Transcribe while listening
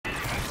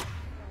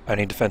I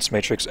need defense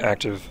matrix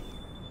active.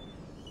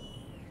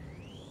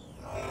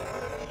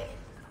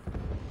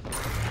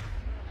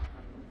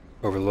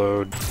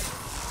 Overload.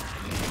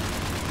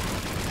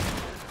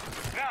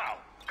 Now,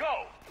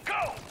 go!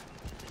 Go!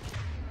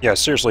 Yeah,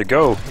 seriously,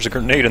 go! There's a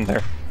grenade in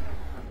there.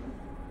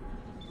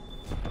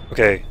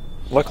 Okay,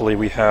 luckily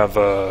we have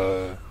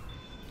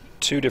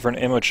 2 different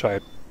ammo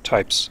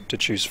types to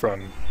choose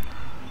from.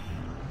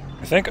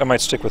 I think I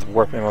might stick with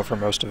warp ammo for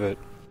most of it.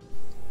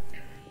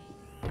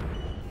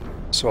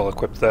 So I'll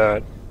equip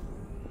that.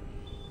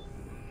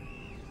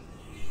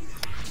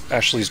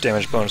 Ashley's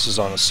damage bonuses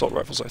on assault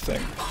rifles, I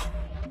think.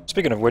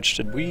 Speaking of which,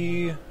 did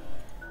we...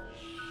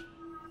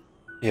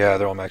 Yeah,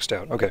 they're all maxed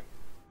out. Okay.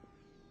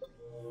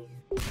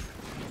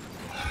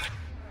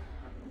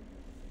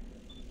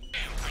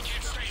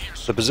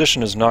 The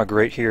position is not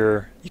great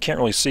here. You can't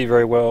really see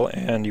very well,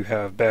 and you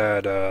have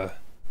bad,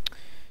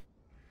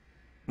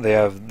 they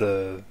have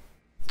the...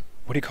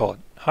 What do you call it?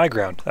 High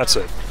ground. That's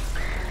it.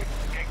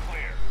 Get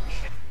clear.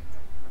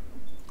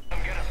 Come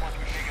get us once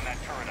we've taken that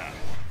turret out.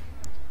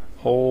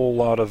 Whole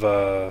lot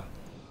of,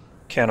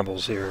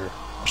 cannibals here.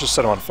 Let's just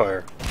set them on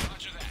fire.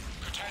 Roger that.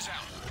 Cortez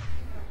out.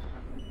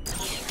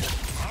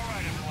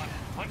 Alright, everyone.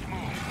 Let's move.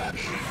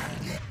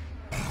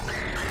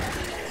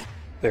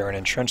 They are in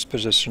entrenched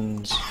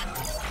positions.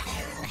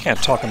 I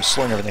can't talk, I'm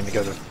slowing everything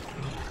together.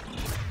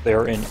 They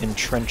are in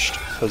entrenched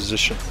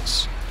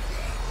positions.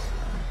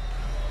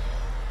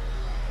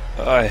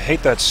 I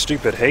hate that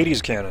stupid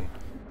Hades cannon.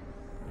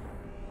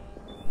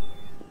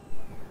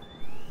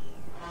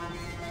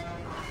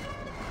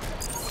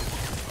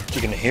 You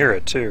can hear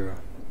it too.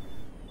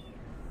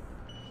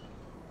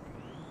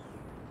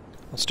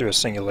 Let's do a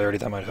singularity,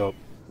 that might help.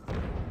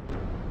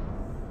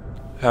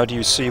 How do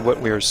you see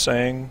what we are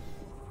saying?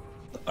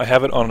 I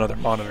have it on another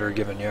monitor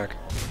given Yak.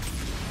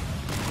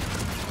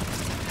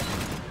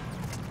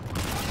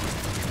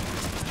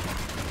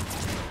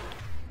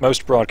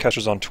 Most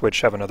broadcasters on Twitch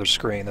have another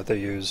screen that they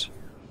use,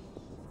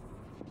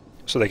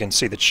 so they can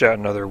see the chat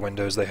and other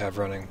windows they have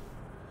running.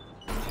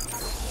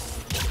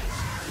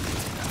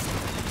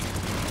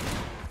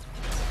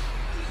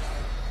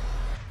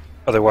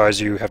 Otherwise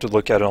you have to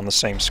look at it on the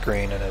same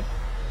screen and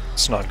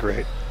it's not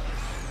great.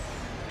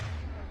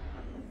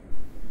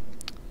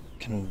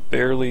 Can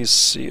barely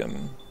see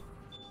him.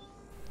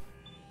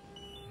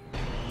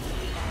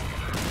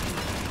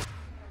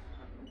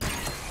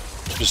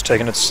 Just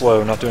taking it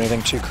slow, not doing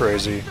anything too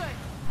crazy.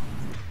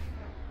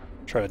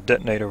 Try to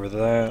detonate over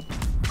that.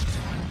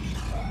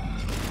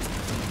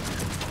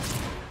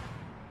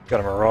 Got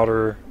a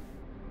Marauder.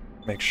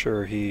 Make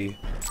sure he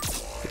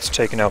gets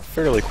taken out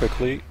fairly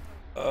quickly.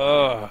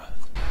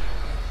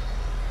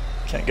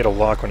 Can't get a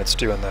lock when it's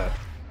doing that.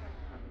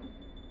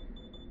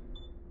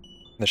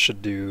 This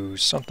should do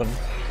something.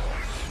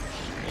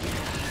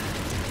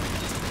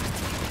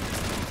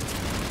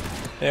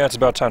 Yeah, it's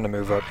about time to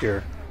move up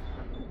here.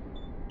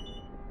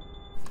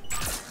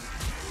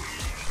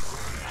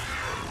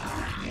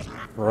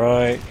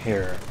 Right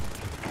here.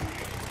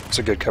 It's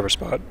a good cover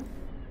spot.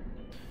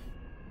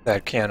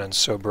 That cannon's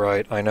so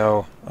bright. I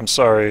know. I'm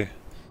sorry.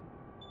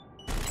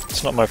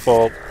 It's not my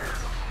fault.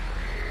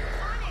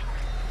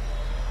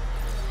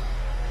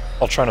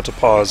 I'll try not to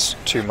pause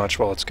too much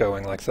while it's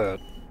going like that.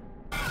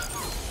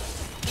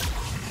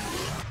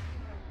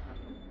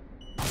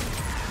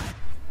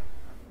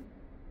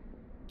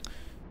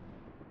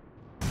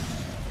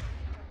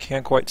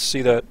 Can't quite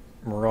see that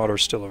Marauder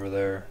still over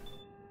there.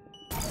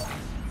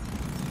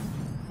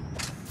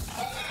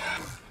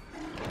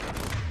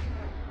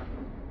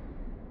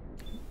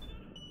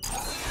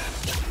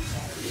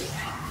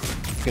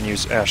 You can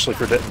use Ashley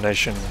for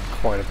detonation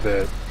quite a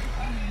bit.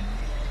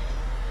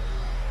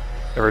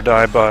 Ever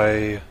die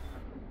by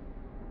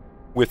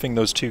whiffing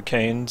those 2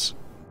 canes?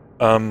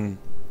 I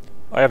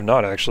have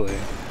not actually,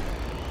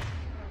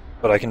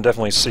 but I can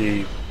definitely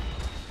see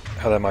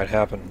how that might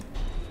happen.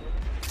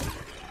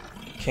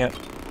 Can't...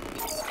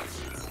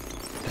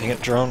 Dang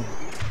it, drone.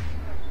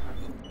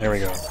 There we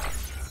go.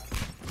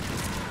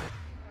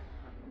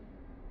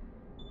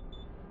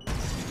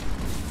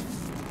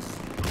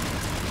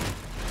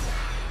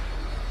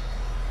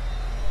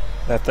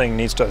 That thing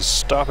needs to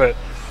stop it.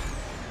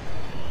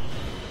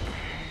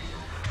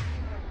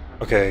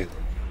 Okay,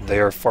 they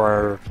are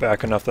far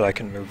back enough that I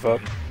can move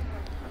up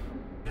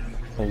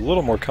a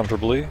little more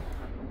comfortably.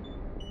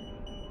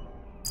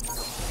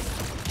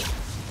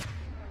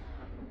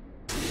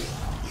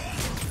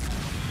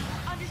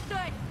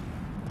 Understood.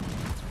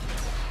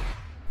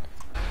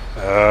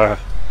 I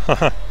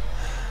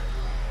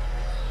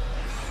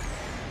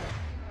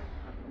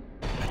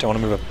don't want to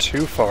move up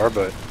too far,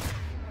 but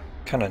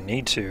kind of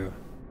need to.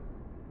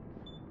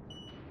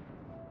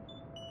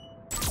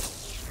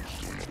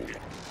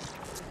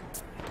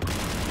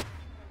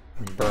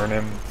 Burn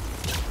him.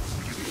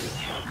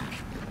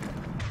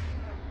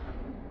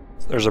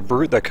 There's a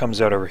brute that comes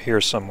out over here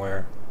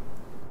somewhere.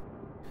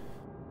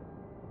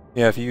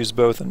 Yeah, if you use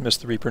both and miss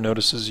the Reaper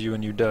notices you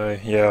and you die.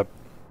 Yeah.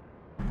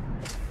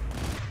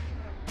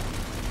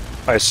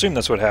 I assume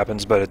that's what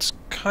happens, but it's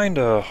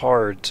kinda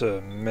hard to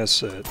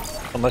miss it,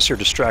 unless you're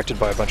distracted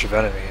by a bunch of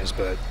enemies,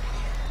 but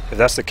if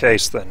that's the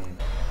case, then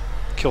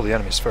kill the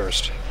enemies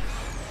first.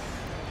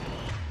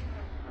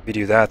 If you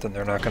do that, then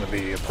they're not going to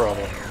be a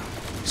problem.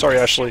 Sorry,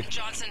 Ashley.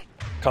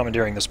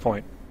 Commandeering this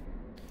point.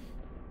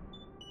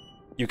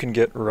 You can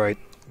get right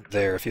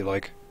there if you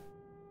like.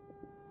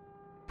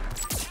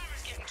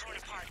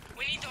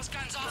 We need those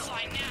guns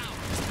offline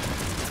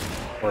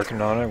now.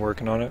 Working on it,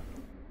 working on it.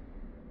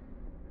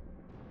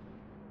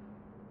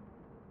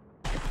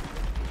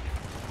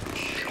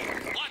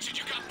 Watch it,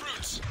 you got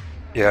brutes.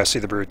 Yeah, I see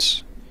the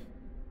brutes.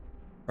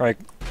 Alright,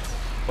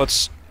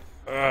 let's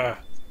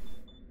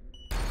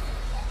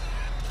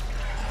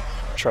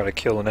try to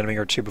kill an enemy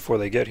or two before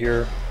they get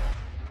here.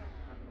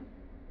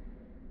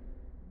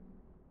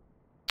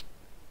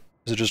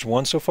 Is it just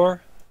one so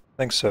far? I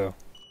think so.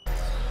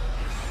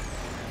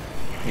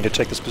 Need to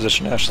take this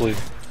position, Ashley.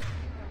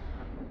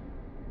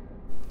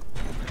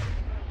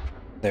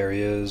 There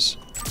he is.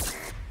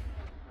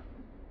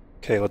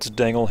 Okay, let's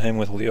dangle him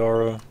with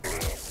Liara.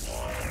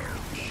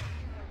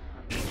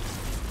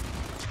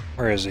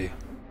 Where is he?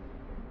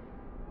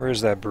 Where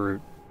is that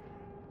brute?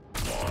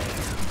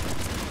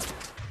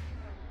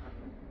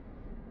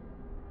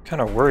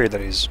 Kinda worried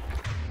that he's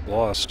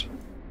lost.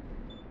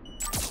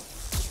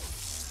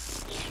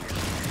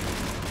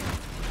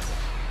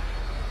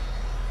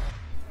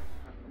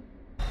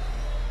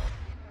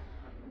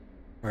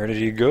 Where did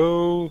he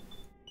go?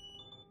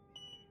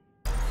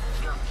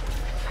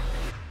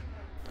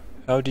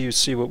 How do you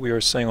see what we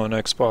are saying on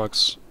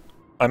Xbox?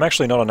 I'm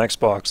actually not on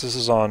Xbox, this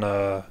is on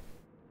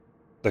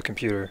the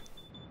computer.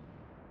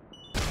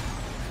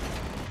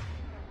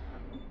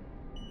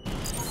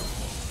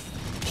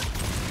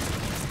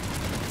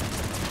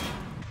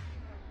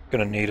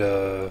 Gonna need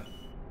a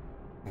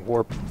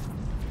warp.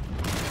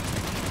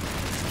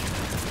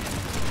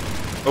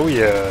 Oh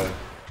yeah.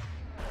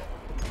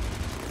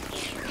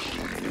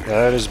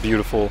 That is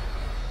beautiful.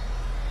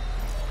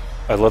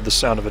 I love the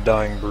sound of a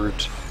dying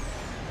brute.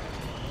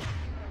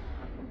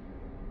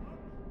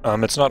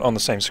 It's not on the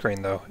same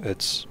screen though.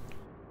 It's...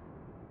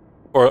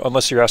 Or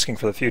unless you're asking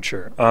for the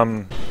future.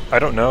 I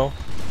don't know.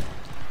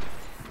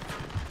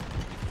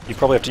 You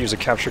probably have to use a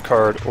capture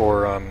card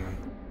or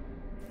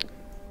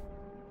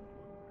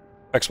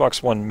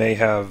Xbox One may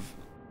have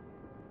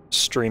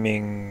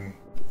streaming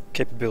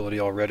capability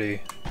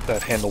already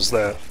that handles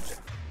that.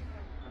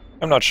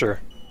 I'm not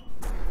sure.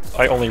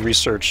 I only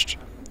researched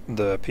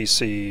the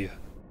PC,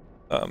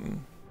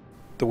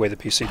 the way the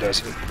PC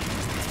does it.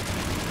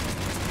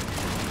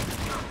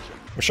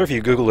 I'm sure if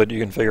you Google it, you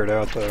can figure it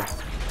out, though.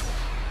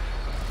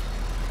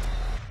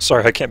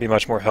 Sorry, I can't be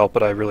much more help,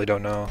 but I really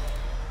don't know.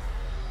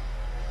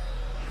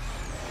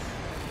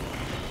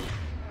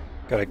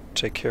 Gotta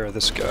take care of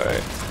this guy.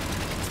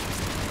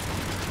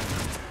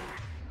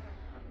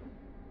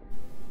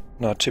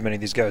 Not too many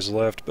of these guys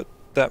left, but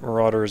that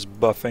Marauder is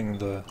buffing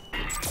the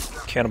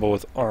cannibal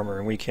with armor,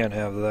 and we can't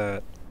have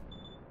that.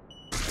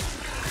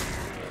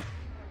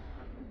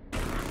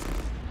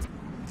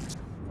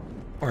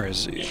 Where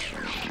is he?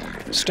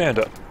 Stand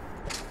up.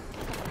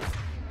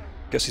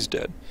 Guess he's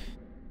dead.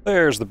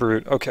 There's the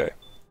brute. Okay.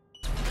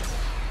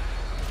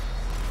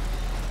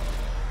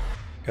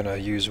 Gonna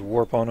use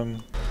warp on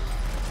him.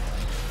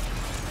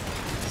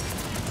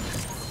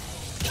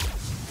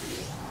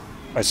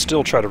 I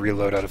still try to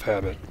reload out of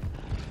habit.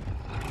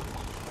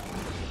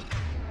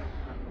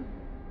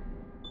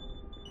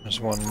 There's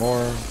one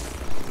more.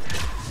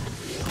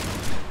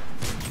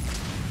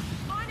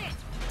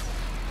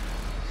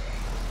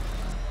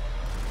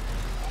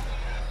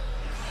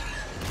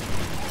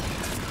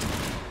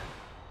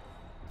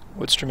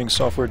 What streaming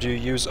software do you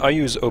use? I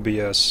use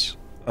OBS.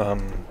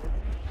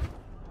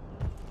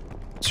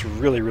 It's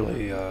really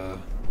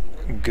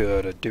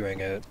good at doing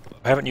it.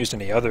 I haven't used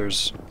any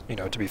others, you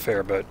know, to be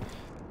fair, but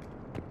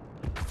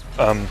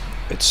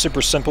it's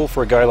super simple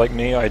for a guy like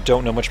me. I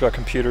don't know much about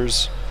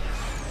computers.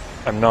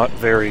 I'm not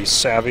very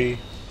savvy.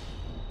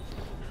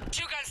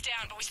 2 guns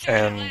down, but we still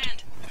can't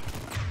land.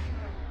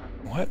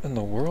 What in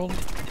the world?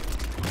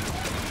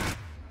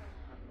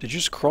 Did you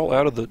just crawl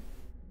out of the...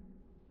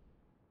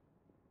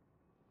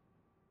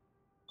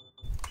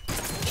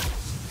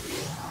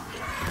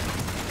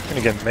 I'm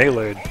gonna get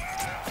meleeed.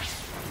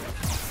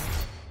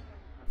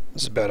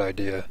 This is a bad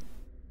idea.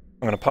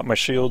 I'm gonna pop my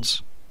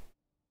shields.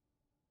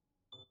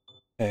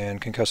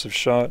 And concussive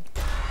shot.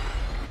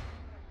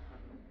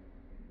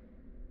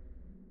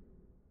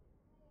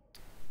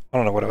 I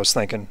don't know what I was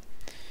thinking.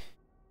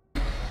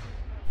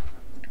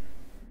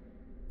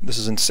 This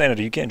is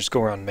insanity. You can't just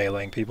go around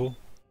meleeing people.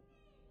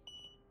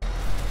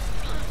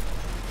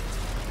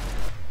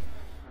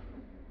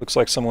 Looks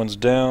like someone's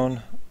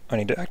down. I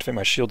need to activate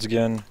my shields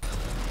again.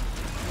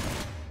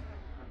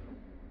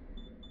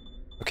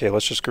 Okay,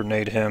 let's just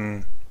grenade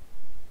him.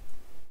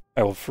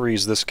 I will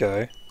freeze this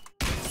guy.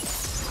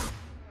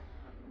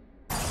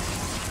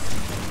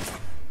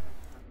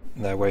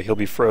 That way he'll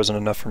be frozen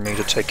enough for me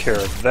to take care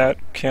of that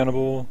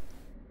cannibal.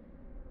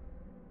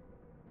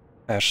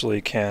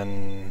 Ashley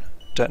can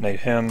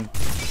detonate him.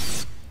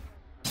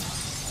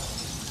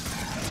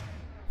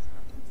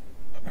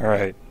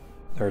 Alright,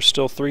 there are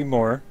still 3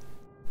 more.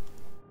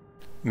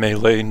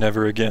 Melee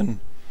never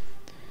again.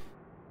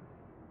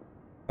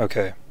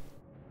 Okay.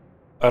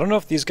 I don't know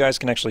if these guys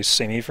can actually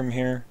see me from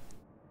here.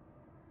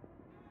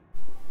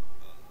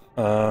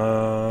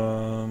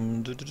 Tell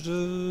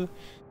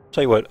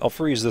you what, I'll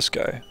freeze this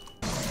guy.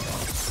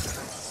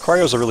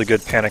 Cryo's a really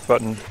good panic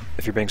button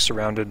if you're being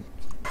surrounded.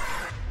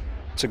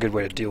 It's a good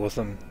way to deal with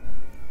them.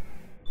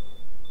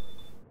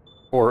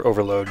 Or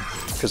overload,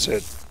 because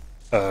it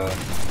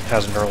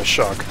has a neural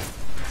shock.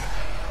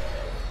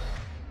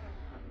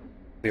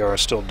 The R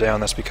is still down,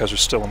 that's because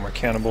there's still one more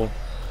cannibal.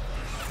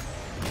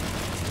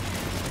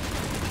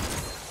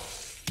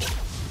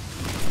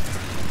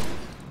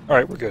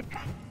 Alright, we're good.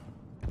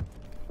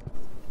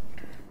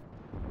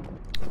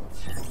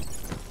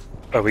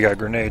 Oh, we got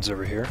grenades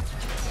over here.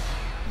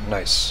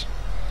 Nice.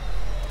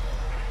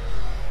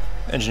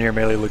 Engineer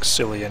melee looks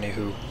silly,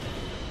 anywho.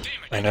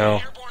 I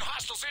know.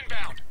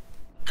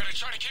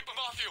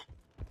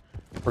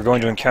 We're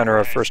going to encounter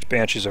our first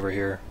banshees over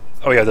here.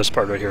 Oh yeah, this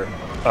part right here.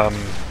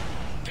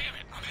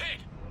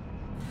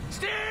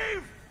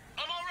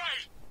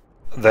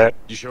 That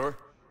You sure?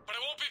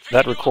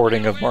 that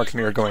recording of Mark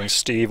Mir going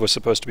Steve was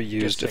supposed to be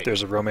used if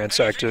there's a romance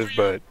active,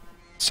 but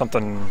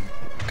something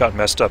got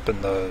messed up in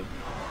the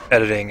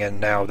editing, and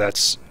now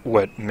that's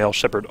what Male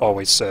Shepard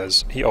always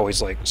says. He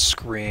always, like,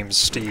 screams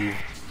Steve.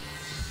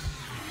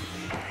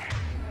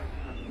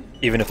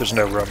 Even if there's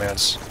no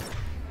romance.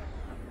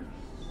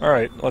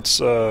 Alright,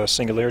 let's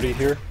Singularity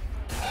here.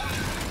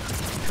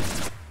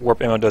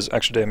 Warp ammo does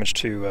extra damage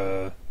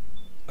to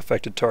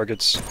affected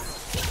targets.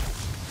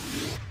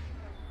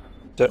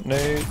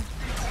 Detonate.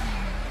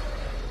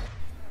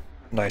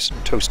 Nice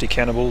and toasty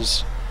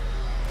cannibals.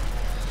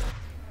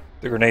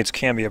 The grenades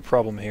can be a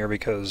problem here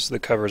because the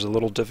cover is a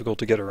little difficult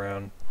to get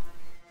around.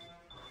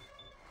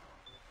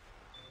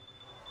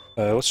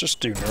 Let's just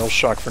do neural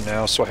shock for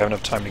now so I have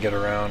enough time to get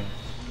around.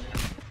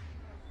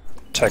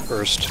 Tech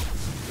burst.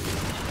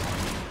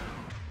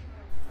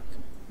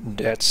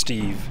 That's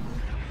Steve.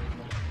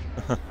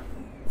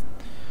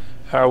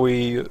 How are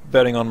we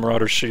betting on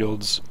Marauder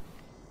shields?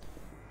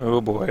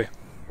 Oh boy.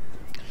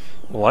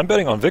 Well, I'm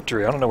betting on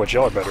victory. I don't know what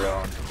y'all are better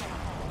on.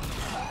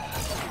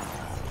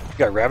 We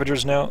got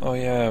Ravagers now? Oh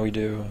yeah, we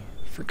do.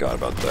 Forgot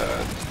about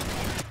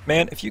that.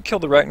 Man, if you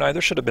killed the Rachni,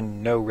 there should have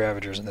been no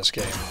Ravagers in this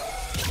game.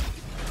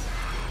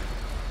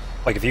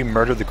 Like, if you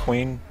murdered the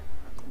Queen...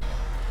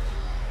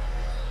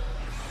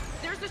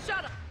 There's the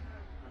shuttle.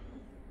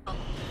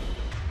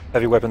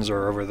 Heavy weapons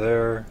are over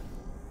there.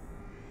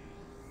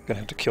 Gonna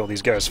have to kill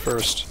these guys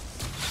first.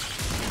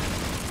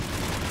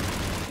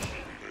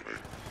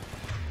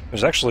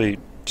 There's actually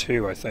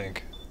 2, I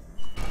think.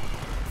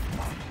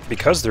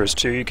 Because there's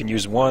 2, you can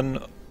use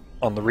one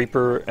on the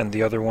Reaper and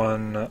the other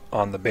one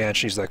on the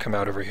Banshees that come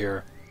out over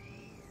here.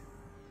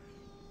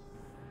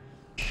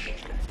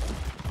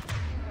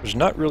 There's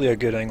not really a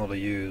good angle to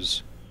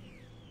use.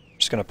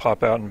 Just gonna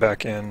pop out and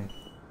back in,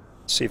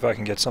 see if I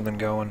can get something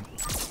going.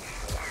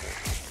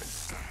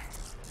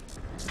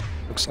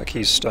 Looks like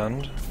he's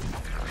stunned.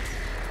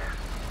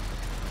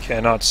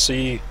 Cannot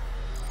see.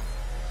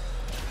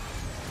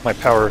 My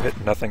power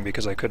hit nothing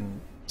because I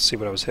couldn't see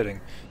what I was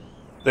hitting.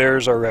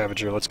 There's our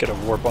Ravager. Let's get a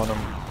warp on him.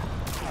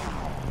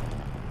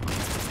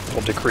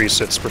 We'll decrease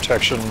its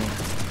protection.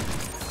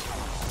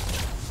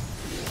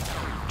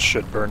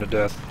 Should burn to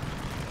death.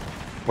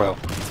 Well,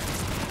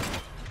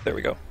 there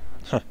we go.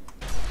 Huh.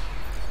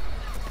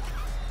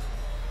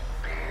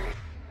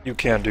 You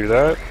can't do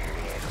that.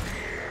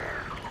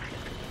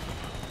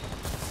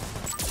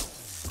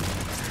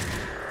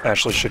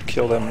 Ashley should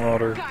kill that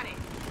Marauder.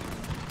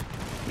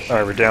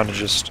 Alright, we're down to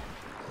just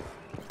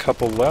a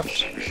couple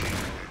left.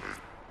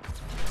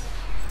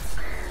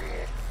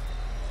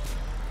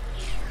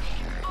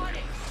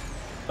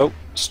 Oh,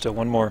 still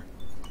one more.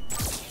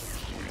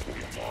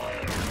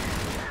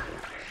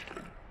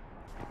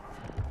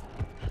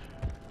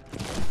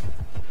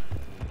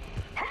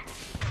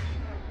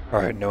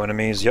 Alright, no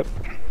enemies, yep.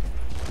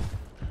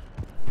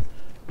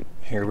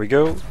 Here we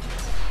go.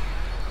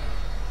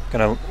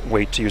 Gonna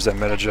wait to use that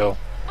meta-gel.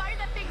 Fire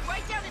that thing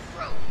right down his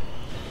throat.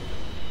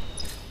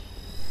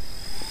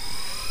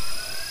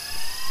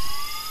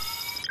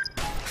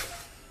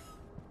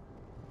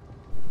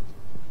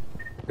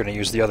 We're gonna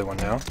use the other one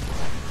now.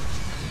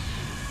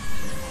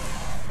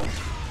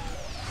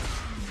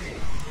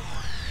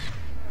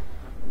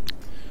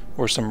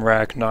 Or some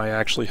Rachni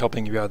actually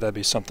helping you out, that'd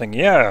be something.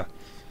 Yeah!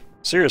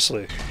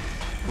 Seriously.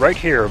 Right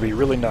here would be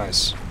really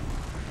nice.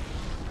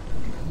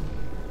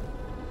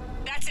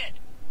 That's it.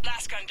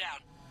 Last gun down.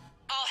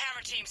 All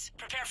hammer teams,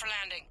 prepare for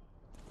landing.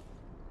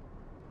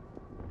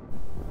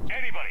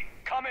 Anybody,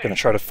 come in. Gonna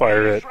try to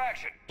fire it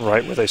Distraction.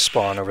 right where they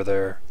spawn over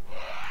there.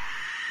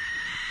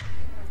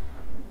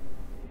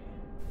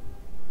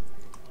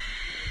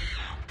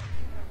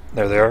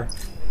 There they are.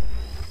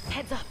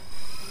 Heads up.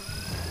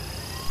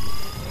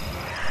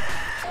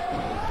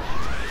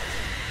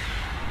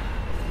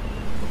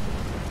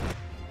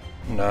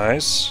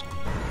 Nice.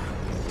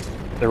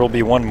 There will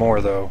be one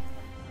more, though.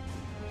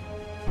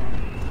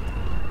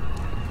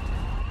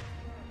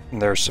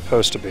 they're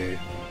supposed to be.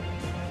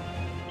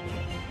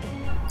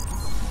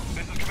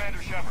 This is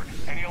Commander Shepard.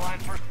 Any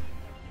Alliance first?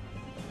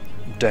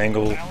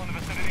 Dangle. Personnel in the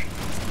vicinity?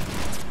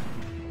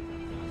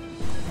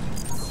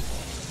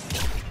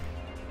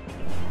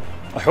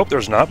 I hope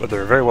there's not, but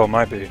there very well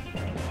might be.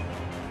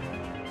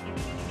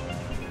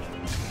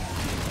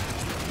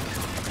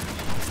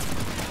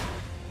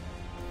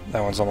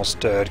 That one's almost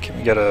dead. Can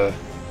we get a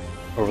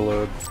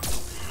overload?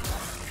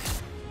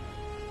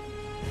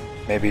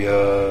 Maybe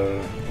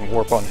a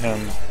warp on him.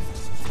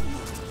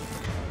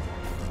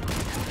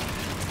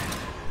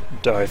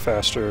 Die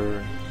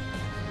faster.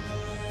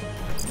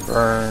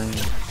 Burn.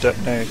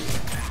 Detonate.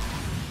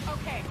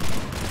 Okay.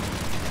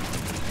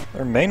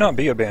 There may not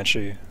be a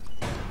Banshee.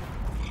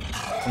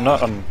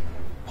 I'm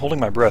holding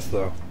my breath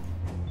though.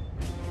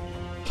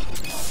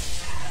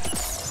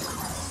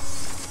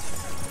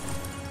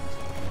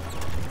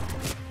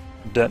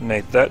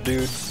 Detonate that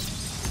dude.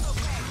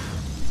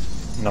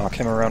 Knock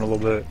him around a little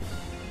bit.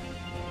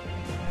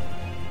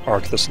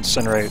 Arc this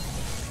incinerate.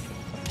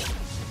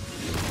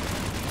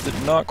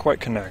 Did not quite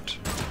connect.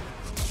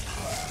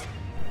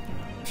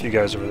 A few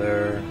guys over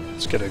there.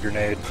 Let's get a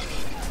grenade.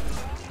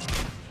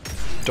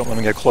 Don't let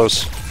me get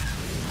close.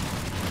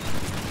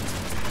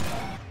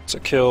 It's a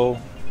kill.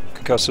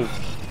 Concussive.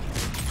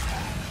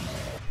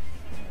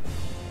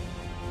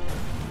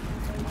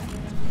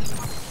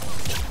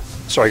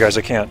 Sorry guys,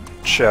 I can't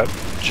chat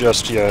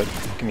just yet.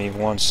 Give me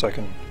 1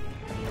 second.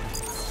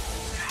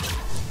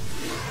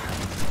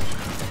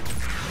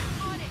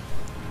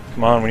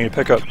 Come on, we need to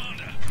pick up.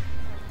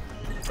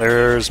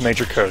 There's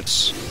Major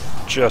Coates.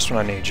 Just when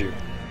I need you.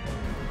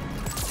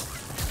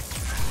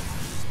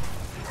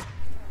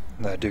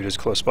 That dude is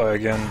close by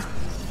again.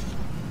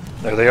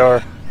 There they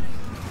are.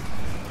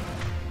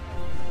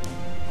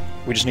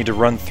 We just need to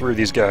run through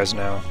these guys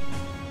now.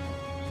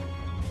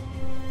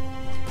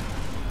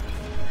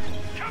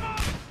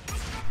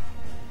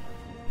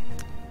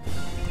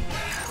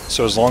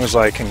 So as long as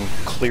I can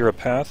clear a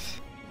path,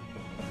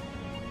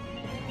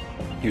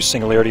 use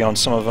singularity on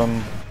some of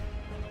them,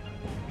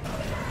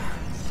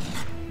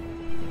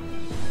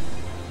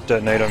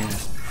 detonate them.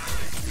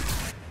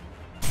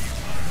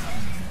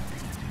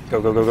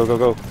 Go, go, go, go, go,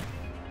 go.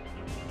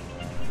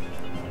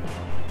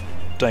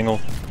 Dangle.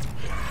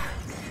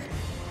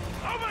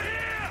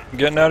 I'm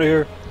getting out of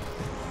here.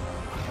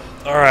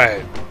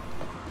 Alright.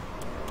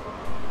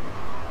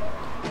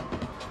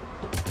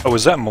 Oh,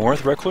 is that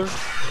Morinth, Reckler?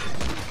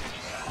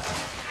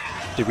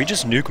 Did we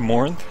just nuke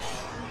Morinth?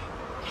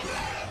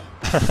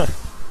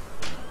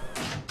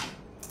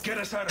 Get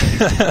us out of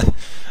here.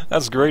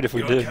 That's great if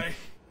we did. Okay?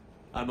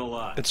 I'm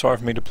alive. It's hard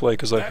for me to play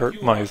because I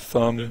hurt my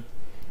thumb.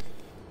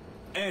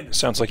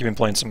 Sounds like you've been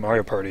playing some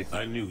Mario Party.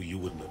 I knew you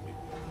wouldn't let me.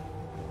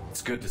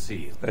 It's good to see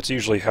you. That's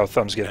usually how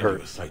thumbs get And you're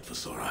hurt, a sight for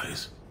sore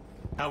eyes.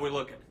 How we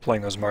looking?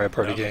 playing those Mario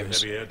Party Now that the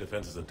games. heavy air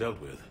defenses are dealt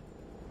with,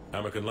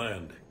 Hammer can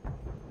land.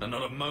 And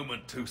not a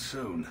moment too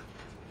soon.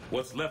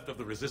 What's left of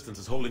the resistance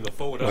is holding a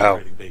forward Wow.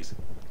 operating base.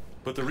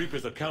 But the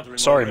Reapers are countering.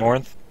 Sorry,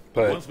 already. Morinth,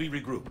 but Once we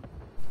regroup,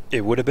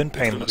 it would have been it's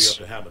going to be painless. up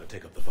to Hammer to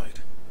take up the fight.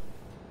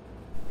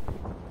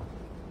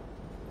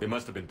 It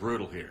must have been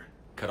brutal here,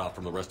 cut off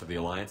from the rest of the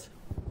Alliance.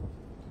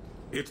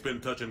 It's been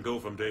touch and go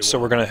from day So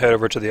one. we're going to head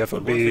over to the But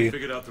once they FOB.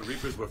 figured out the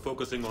Reapers were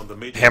focusing on the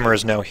major Hammer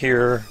is now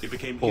here. it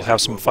became We'll easier have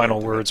to some avoid final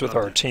direct words with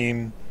our contact.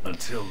 team,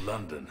 Until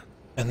London.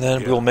 and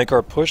then Yeah. we'll make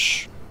our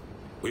push.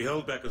 We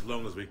held back as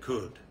long as we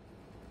could,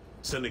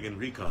 sending in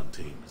recon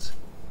teams.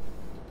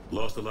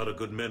 Lost a lot of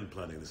good men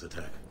planning this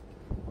attack.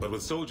 But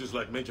with soldiers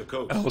like Major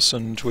Coates,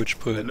 Allison Twitch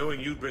put and knowing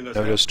you'd bring us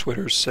notice help,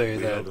 Twitter say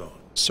we that held on.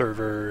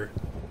 server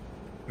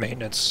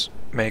maintenance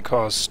may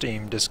cause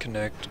stream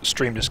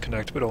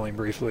disconnect, but only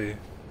briefly.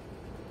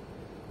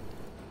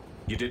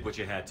 You did what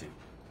you had to.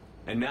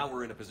 And now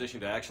we're in a position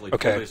to actually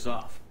Okay. pull this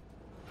off.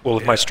 Well,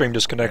 if my Yeah. stream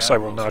disconnects, I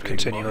will not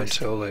continue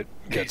until it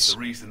He's gets the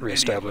reason any of us are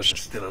reestablished.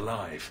 still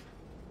alive.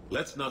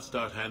 Let's not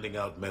start handing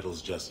out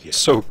medals just yet.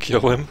 So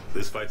kill him.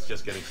 This fight's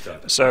just getting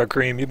started. Sour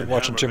Cream, you've been And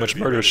watching Hammer too much better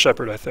be Murderous ready.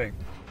 Shepard, I think.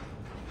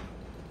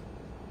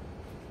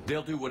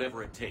 They'll do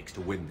whatever it takes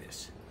to win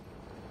this.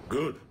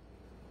 Good.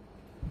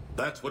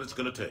 That's what it's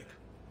gonna take.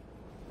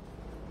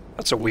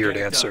 That's a weird Get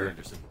it done, answer.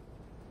 Anderson.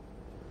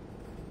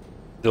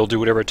 They'll do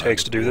whatever it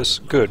takes to do this?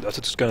 Good, that's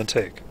what it's gonna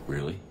take.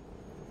 Really?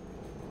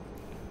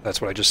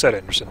 That's what I just said,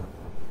 Anderson.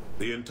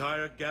 The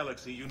entire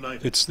galaxy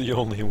united. It's the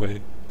only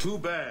way. Too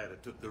bad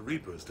it took the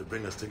Reapers to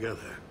bring us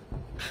together.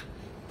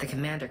 The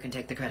commander can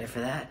take the credit for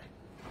that.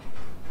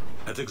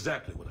 That's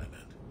exactly what I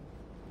meant.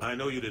 I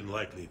know you didn't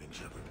like leaving,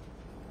 Shepard.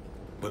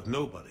 But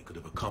nobody could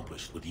have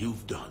accomplished what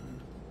you've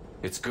done.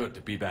 It's good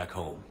to be back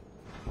home.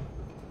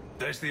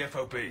 There's the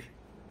FOB.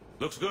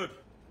 Looks good.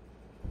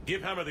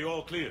 Give Hammer the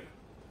all clear.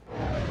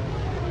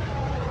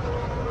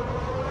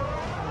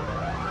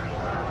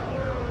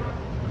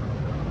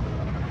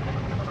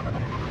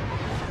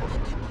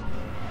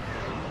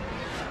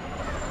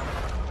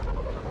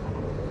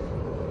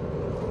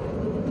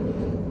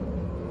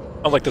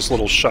 I like this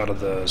little shot of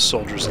the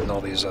soldiers in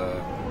all these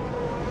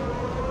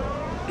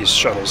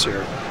shuttles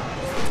here.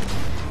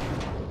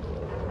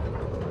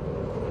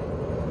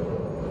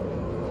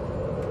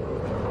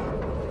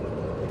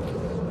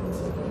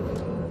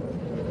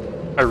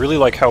 I really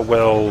like how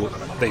well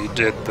they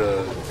did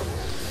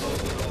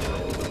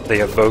they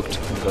evoked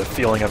the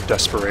feeling of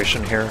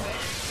desperation here.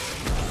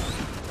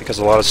 Because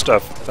a lot of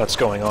stuff that's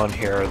going on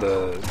here,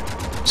 the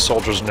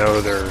soldiers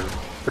know they're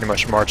pretty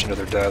much marching to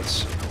their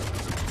deaths.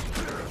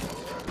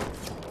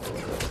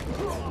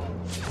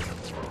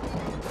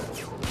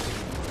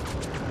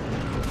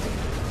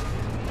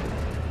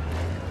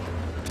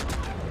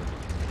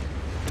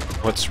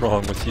 What's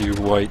wrong with you,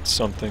 white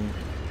something?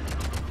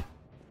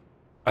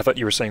 I thought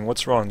you were saying,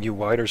 what's wrong, you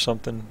white or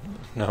something?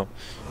 No,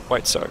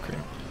 white sour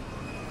cream.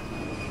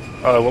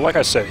 Well, like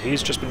I said,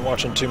 he's just been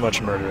watching too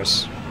much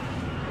Murderous,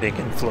 being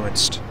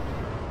influenced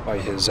by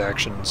his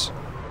actions.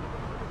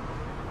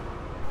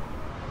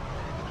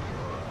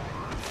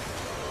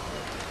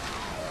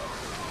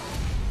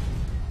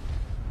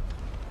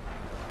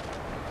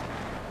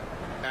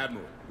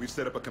 Admiral, we've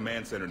set up a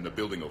command center in the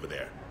building over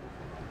there.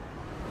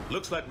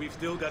 Looks like we've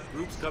still got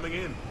groups coming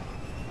in.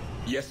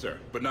 Yes, sir,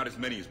 but not as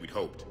many as we'd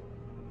hoped.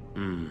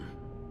 Come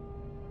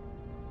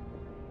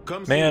see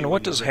me Man, when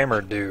what you're does ready.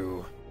 Hammer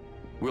do?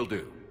 Will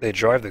do. They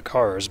drive the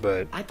cars,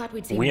 but I thought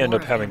we'd see we end more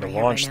up having to Hammer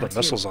here launch by the now, too.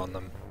 missiles on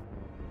them.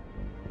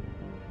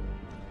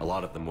 A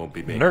lot of them won't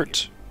be making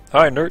Nert.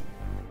 Hi, Nert. it.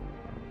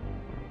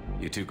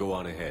 You two go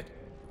on ahead.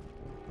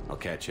 I'll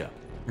catch up.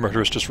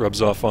 Murderous just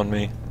rubs off on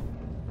me.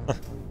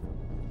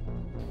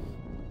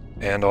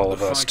 And all of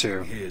The us,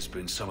 fighting too. here's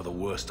been some of the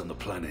worst on the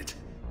planet.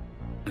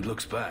 It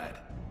looks bad,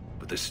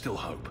 but there's still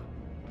hope.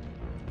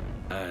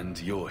 And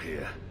you're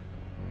here.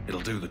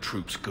 It'll do the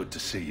troops good to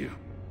see you.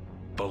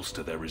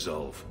 Bolster their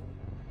resolve.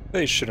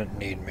 They shouldn't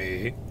need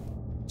me.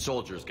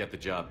 Soldiers get the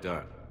job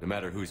done, no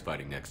matter who's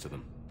fighting next to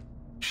them.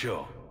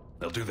 Sure,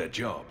 they'll do their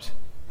jobs,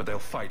 but they'll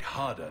fight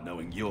harder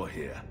knowing you're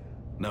here.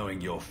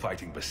 Knowing you're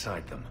fighting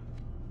beside them.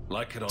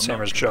 Like it or It's not,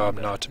 Hammer's job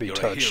Commander, not to be you're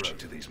touched. a hero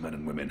to these men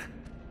and women.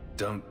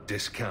 Don't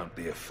discount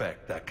the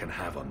effect that can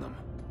have on them.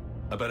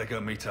 I better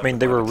go meet up I mean, with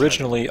they my were lieutenant.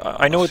 originally...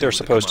 I know I'll what see they're you at the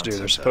supposed to do.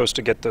 command They're center. supposed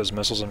to get those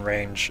missiles in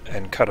range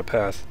and cut a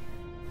path.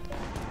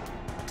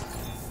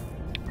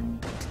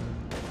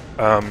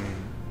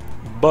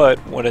 But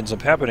what ends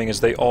up happening is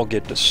they all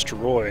get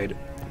destroyed,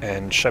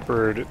 and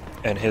Shepard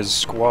and his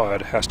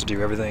squad has to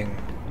do everything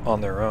on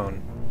their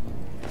own.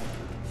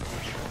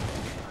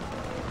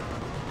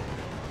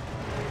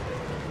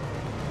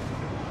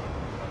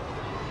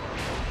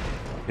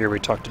 Here we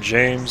talk to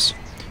James.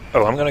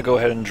 Oh, I'm gonna go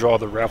ahead and draw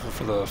the raffle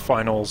for the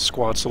final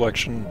squad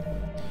selection.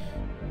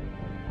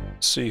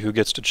 See who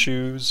gets to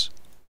choose.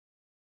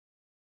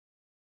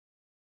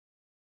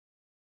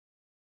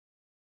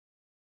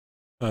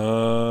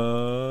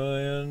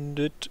 And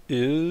it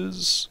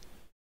is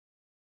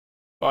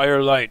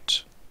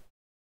Firelight.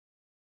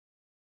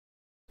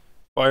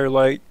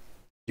 Firelight,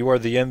 you are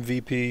the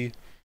MVP.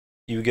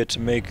 You get to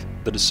make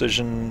the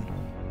decision.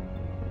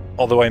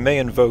 Although I may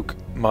invoke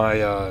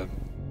my,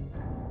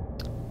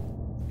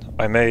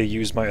 I may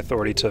use my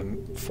authority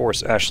to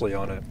force Ashley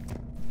on it.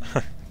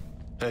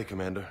 Hey,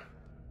 Commander.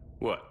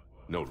 What?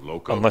 No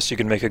loco? Unless you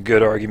can make a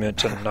good argument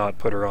to not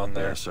put her on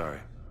there. Yeah, sorry.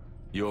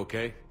 You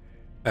okay?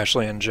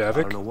 Ashley and I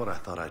don't know Javik? what I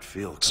thought I'd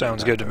feel. coming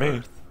Sounds back good to me.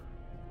 Earth.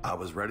 I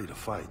was ready to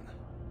fight.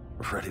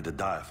 Ready to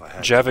die if I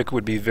had to. Javik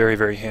would be very,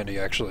 very handy,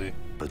 actually,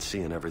 But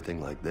seeing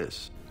everything like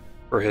this,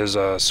 for his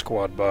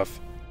squad buff.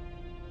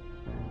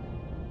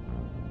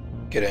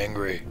 Get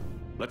angry.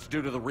 Let's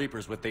do to the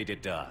Reapers what they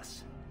did to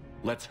us.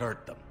 Let's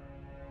hurt them.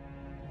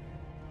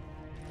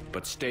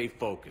 But stay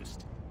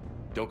focused.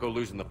 Don't go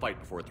losing the fight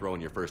before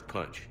throwing your first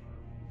punch.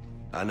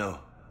 I know.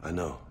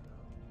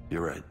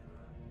 You're right.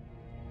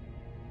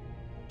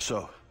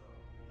 So,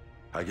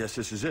 I guess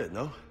this is it,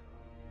 no?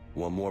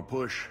 One more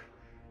push.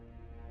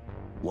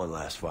 One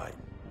last fight.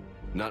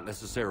 Not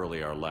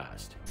necessarily our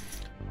last.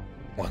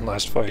 One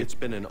last fight. It's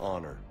been an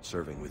honor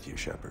serving with you,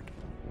 Shepard.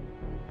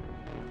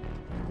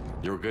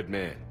 You're a good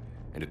man,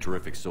 and a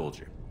terrific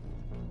soldier.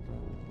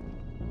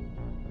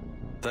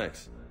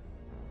 Thanks.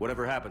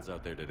 Whatever happens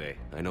out there today,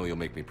 I know you'll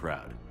make me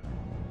proud.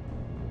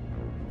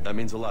 That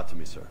means a lot to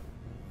me, sir.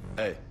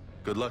 Hey,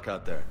 good luck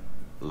out there,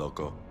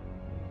 loco.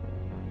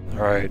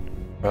 Alright,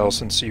 well,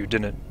 since you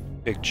didn't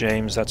pick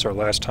James, that's our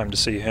last time to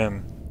see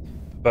him.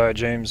 Bye,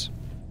 James.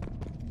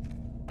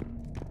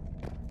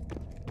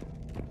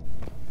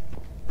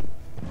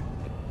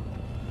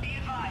 Be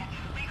advised,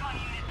 recon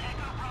units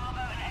Echo Bravo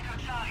and Echo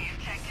Charlie have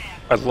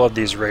checked in. I love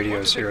these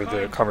radios here,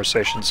 the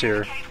conversations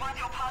here. Indicate once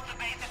your parts of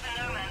base is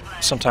in no man's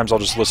land. Sometimes I'll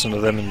just listen to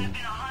them and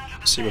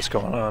see what's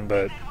going on,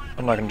 but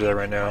I'm not going to do that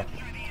right now.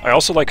 I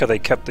also like how they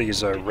kept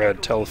these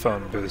red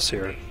telephone booths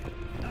here,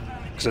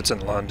 because it's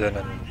in London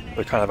and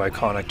they're kind of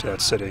iconic to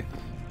that city.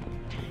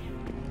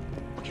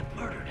 Get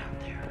murdered out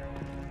there.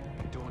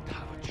 Don't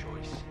have a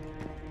choice.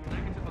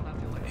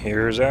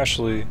 Here's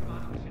Ashley.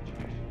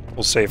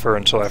 We'll save her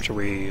until after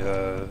we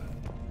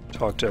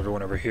talk to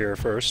everyone over here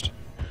first.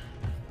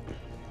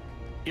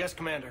 Yes,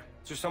 Commander.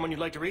 Is there someone you'd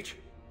like to reach?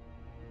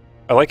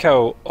 I like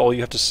how all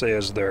you have to say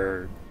is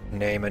their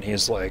name and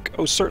he's like,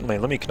 oh certainly,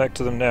 let me connect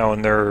to them now,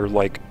 and they're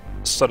like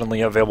suddenly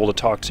available to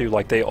talk to,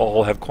 like they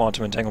all have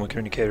quantum entanglement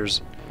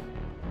communicators.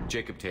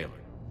 Jacob Taylor.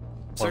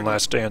 One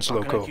last dance, I'll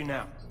loco. connect you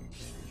now.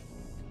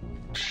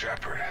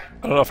 Shepard.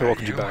 I don't know if I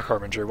welcomed you back,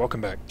 Harbinger.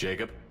 Welcome back.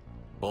 Jacob,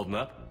 holding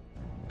up?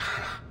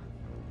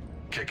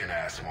 Kicking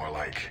ass, more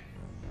like.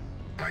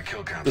 My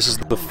kill count's This is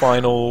through the roof.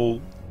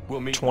 final We'll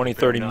meet 20, in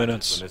fair 30 nudges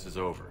minutes. when this is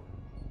over.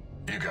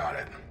 You got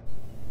it.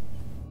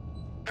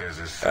 There's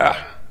this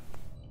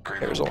great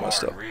there's little all my bar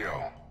stuff. in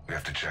Rio we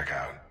have to check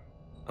out.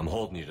 I'm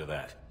holding you to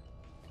that.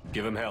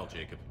 Give him hell,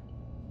 Jacob.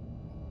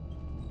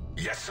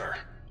 Yes, sir.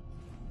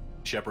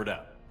 Shepard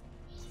out.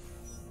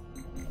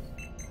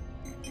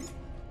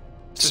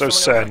 It's so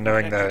sad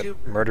knowing that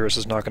Murderous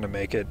is not going to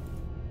make it,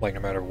 like, no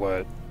matter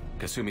what.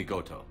 Kasumi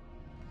Goto.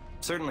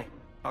 Certainly.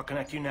 I'll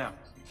connect you now.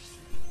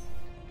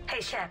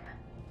 Hey, Shep.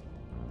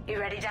 You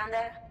ready down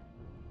there?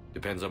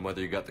 Depends on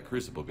whether you got the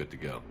crucible good to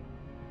go.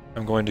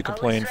 I'm going to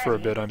complain for a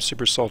bit. I'm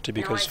super salty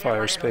because No idea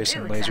fire, what it'll space,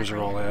 do and lasers are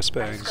all exactly, ass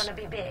but it's bags. gonna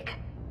be big.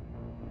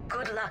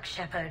 Good luck,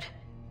 Shepard.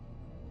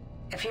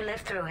 If you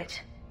live through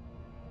it,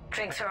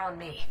 drinks are on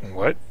me.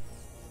 What?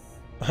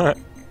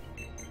 I'm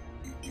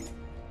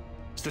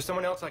Is there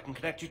someone else I can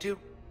connect you to?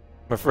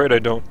 afraid I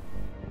don't.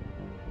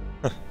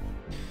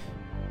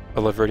 I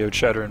love radio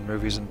chatter and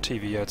movies and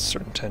TV adds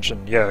certain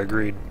tension. Yeah,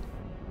 agreed.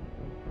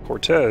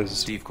 Cortez.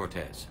 Steve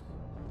Cortez.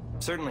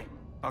 Certainly.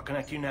 I'll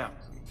connect you now.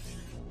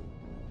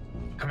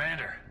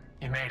 Commander,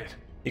 you made it.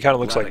 He kind of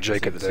looks Glad I like can say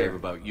Jacob the same there.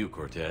 about you,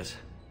 Cortez.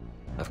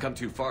 I've come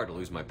too far to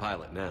lose my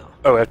pilot now.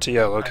 Oh,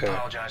 FTL, I okay.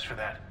 apologize for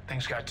that.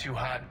 Things got too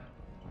hot.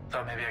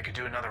 Thought maybe I could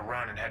do another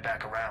run and head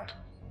back around.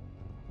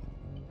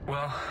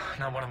 Well,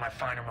 not one of my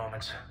finer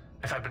moments.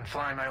 If I'd been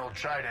flying my old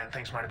Trident,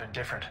 things might have been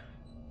different.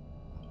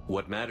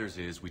 What matters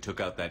is we took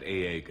out that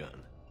AA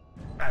gun.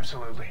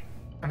 Absolutely.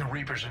 And the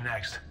Reapers are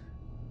next.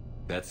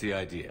 That's the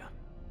idea.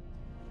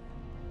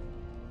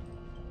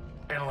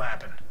 It'll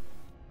happen.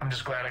 I'm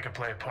just glad I could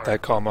play a part.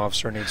 That comm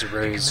officer needs a Hey,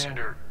 raise.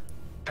 Commander,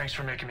 thanks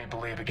for making me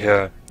believe again.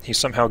 Yeah, he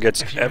somehow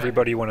gets If you had-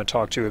 everybody you want to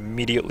talk to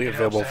immediately It helps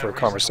available to have for a reason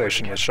to live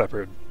conversation again. with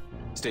Shepard.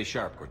 Stay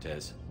sharp,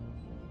 Cortez.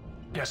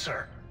 Yes,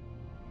 sir.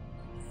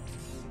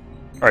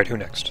 Alright, who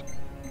next?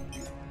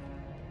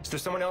 Is there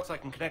someone else I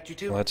can connect you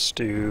to? Let's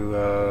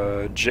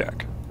do,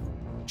 Jack.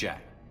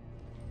 Jack.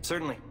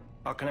 Certainly.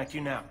 I'll connect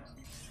you now.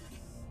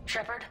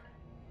 Shepard?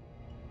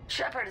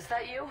 Shepard, is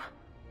that you?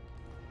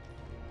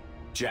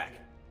 Jack,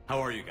 how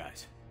are you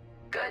guys?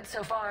 Good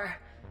so far.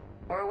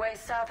 We're way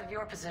south of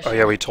your position. Oh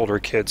yeah, we told our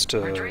kids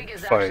to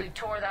Rodriguez actually fight.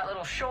 tore that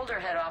little shoulder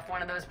head off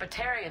one of those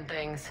Batarian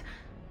things.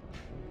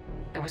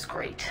 It was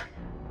great.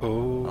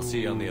 Oh. I'll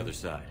see you on the other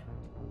side.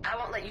 I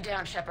won't let you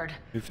down, Shepard.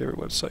 Your favorite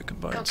website Go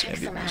combines kick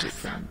ambient some music ass.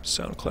 from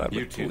SoundCloud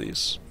You with too.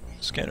 police,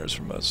 scanners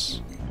from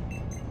us,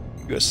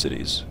 U.S.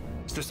 cities,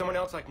 Is there someone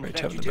else I can right connect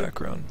tab you in the to?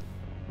 background.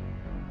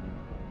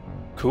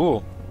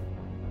 Cool.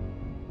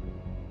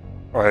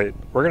 Alright,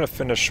 we're gonna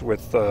finish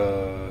with,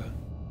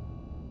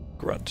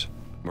 Grunt.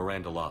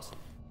 Miranda Lawson.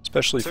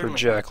 Especially for Certainly.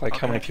 Jack, like I'll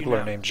how many connect you people are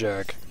now. named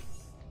Jack?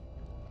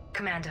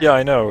 Commander. Yeah,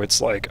 I know, it's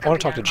like, I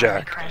want to talk to Don't be done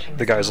mind Jack. crashing The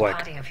this guy's little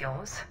like, party of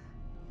yours.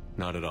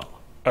 Not at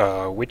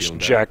all. which Feeling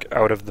better? Jack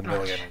out of the Much.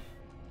 million?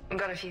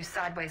 Got a few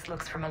sideways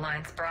looks from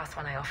Alliance brass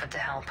when I offered to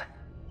help.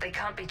 They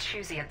can't be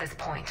choosy at this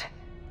point.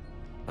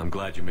 I'm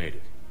glad you made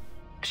it.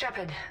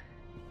 Shepard,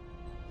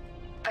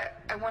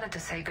 I wanted to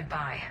say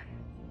goodbye.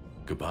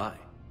 Goodbye.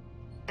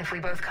 If we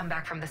both come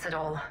back from this at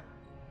all,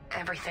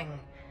 everything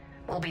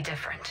will be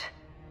different.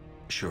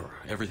 Sure,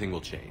 everything will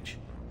change.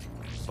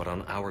 But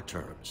on our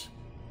terms.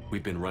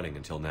 We've been running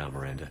until now,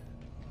 Miranda.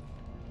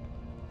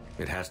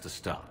 It has to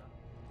stop.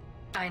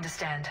 I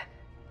understand.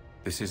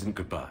 This isn't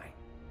goodbye.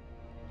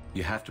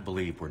 You have to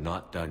believe we're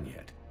not done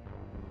yet.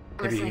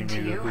 Maybe he Listening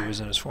to knew you, who was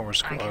in his former I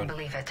can squad.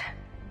 believe it.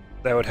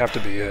 That would have to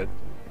be it.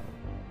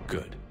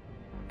 Good.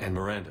 And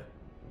Miranda,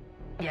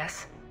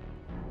 Yes,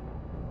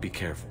 be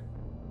careful.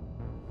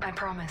 I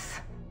promise.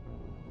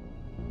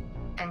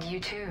 And you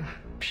too,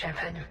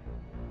 Shepard.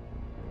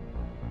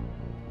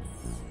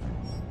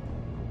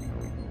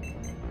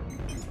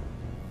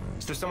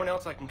 Is there someone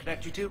else I can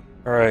connect you to?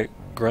 Alright,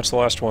 Grunt's the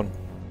last one.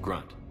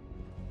 Grunt.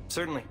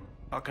 Certainly.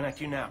 I'll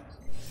connect you now.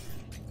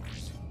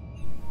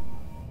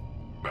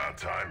 About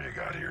time you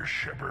got here,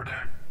 Shepard.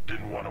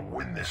 Didn't want to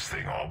win this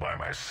thing all by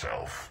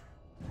myself.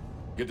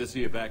 Good to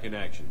see you back in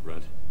action,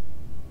 Grunt.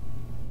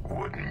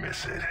 Wouldn't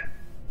miss it.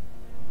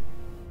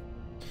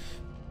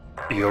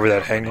 You over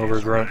that hangover,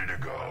 He's Grunt? ready to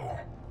go.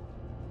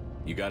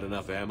 You got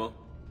enough ammo?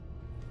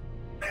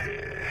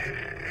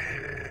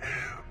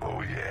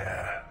 Oh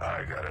yeah,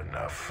 I got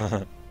enough.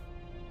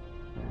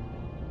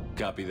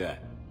 Copy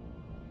that.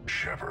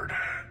 Shepard,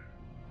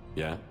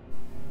 Yeah?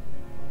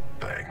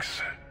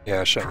 thanks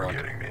Yeah, for Shenron.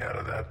 getting me out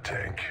of that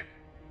tank.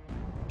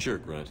 Sure,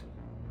 Grunt.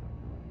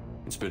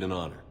 It's been an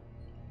honor.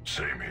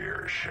 Same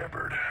here,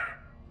 Shepard.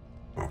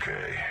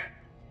 Okay,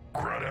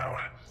 Grunt out.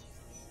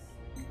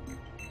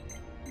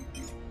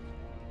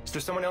 Is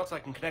there someone else I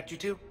can connect you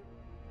to?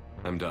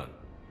 I'm done.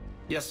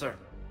 Yes, sir.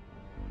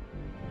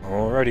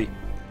 Alrighty.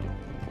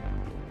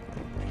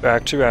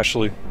 Back to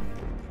Ashley.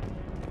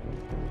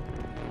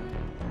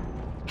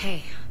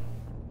 Hey,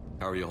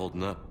 How are you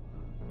holding up?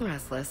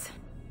 restless.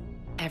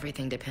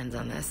 Everything depends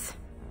on this.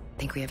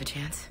 Think we have a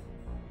chance?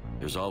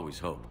 There's always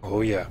hope. Oh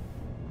yeah.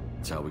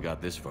 That's how we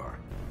got this far.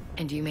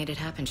 And you made it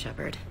happen,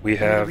 Shepard. We You're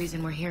have the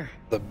reason we're here.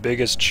 the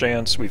biggest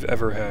chance we've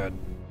ever had.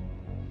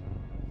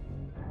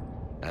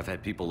 I've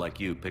had people like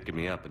you picking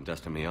me up and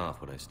dusting me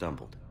off when I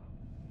stumbled.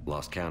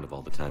 Lost count of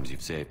all the times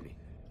you've saved me.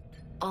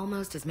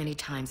 Almost as many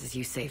times as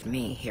you saved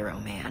me, hero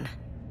man.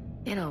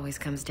 It always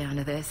comes down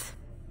to this.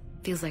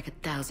 Feels like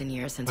 1,000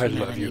 years since I we met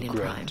love on you, Eden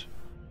Prime. Grant.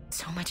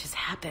 So much has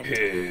happened.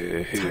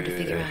 It's hard to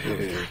figure out how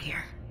we got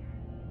here.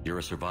 You're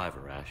a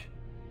survivor, Ash.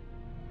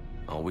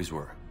 Always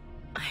were.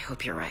 I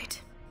hope you're right.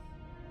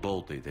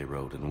 Boldly they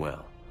rode and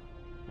well.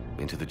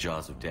 Into the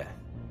jaws of death.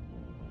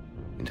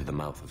 Into the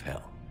mouth of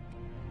hell.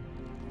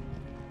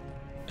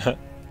 I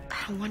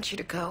don't want you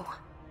to go.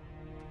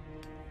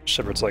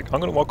 Shepard's like, I'm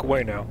gonna walk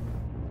away now.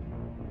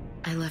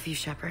 I love you,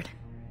 Shepard.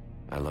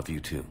 I love you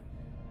too.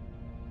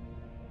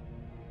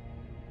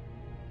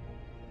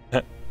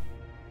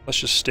 Let's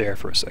just stare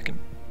for a second.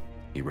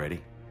 You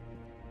ready?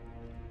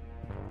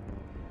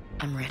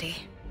 I'm ready.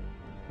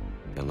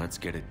 Then let's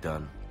get it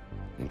done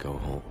and go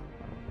home.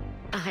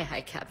 Aye,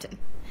 aye, Captain.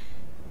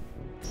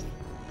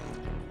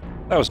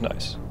 That was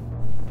nice.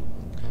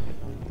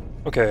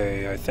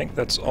 Okay, I think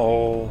that's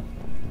all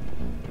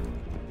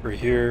for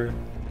here.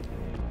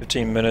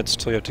 15 minutes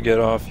till you have to get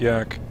off,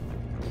 Yak.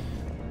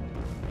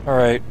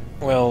 Alright,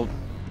 well,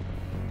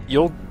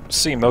 you'll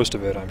see most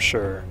of it, I'm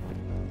sure.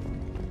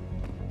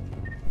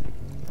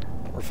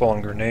 We're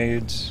falling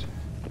grenades.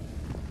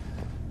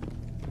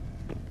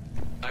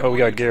 Oh, we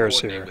got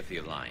Garrus here. With the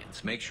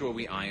Alliance. Make sure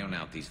we iron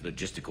out these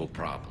logistical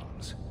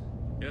problems.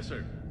 Yes,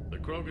 sir. The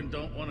Krogan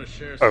don't want to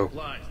share Oh.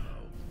 supplies,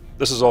 though.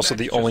 This is also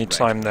That's the only just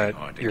time right. that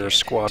Hard to your get.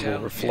 squad will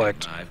Tell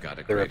reflect him I've got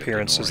a their crate of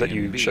appearances that Denorian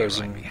you've beer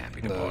chosen I'd be happy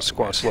in to the part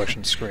squad with.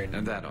 selection screen.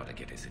 And that ought to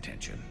get his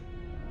attention.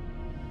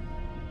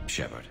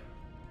 Shepard.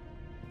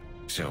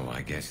 So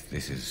I guess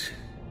this is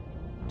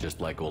Just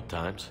like old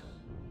times?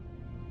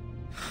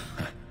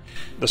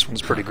 This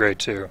one's pretty great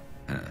too.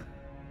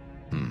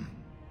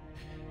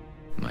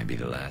 Might be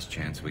the last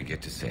chance we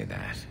get to say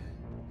that.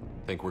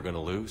 Think we're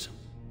gonna lose?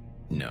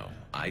 No,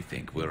 I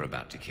think we're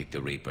about to kick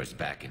the Reapers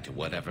back into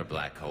whatever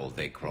black hole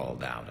they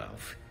crawled out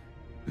of.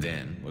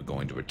 Then we're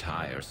going to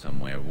retire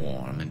somewhere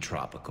warm and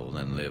tropical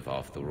and live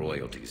off the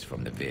royalties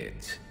from the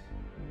vids.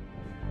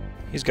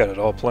 He's got it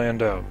all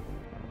planned out.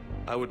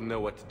 I wouldn't know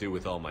what to do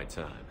with all my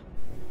time.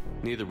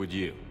 Neither would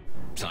you.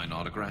 Sign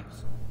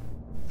autographs?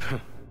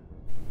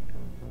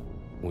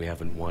 We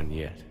haven't won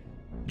yet.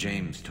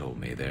 James told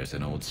me there's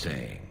an old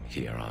saying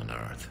here on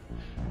Earth.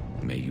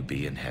 May you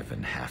be in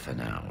heaven half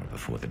an hour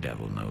before the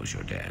devil knows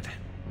you're dead.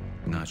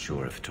 Not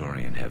sure if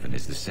Turian heaven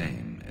is the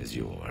same as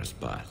yours,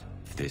 but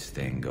if this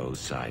thing goes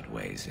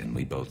sideways and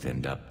we both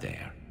end up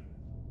there,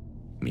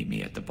 meet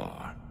me at the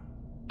bar.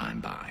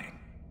 I'm buying.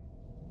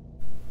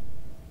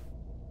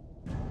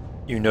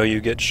 You know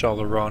you get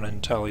Shal'Aran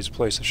in Tali's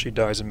place if she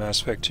dies in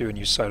Mass Effect 2 and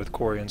you side with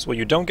Quarians. Well,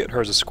 you don't get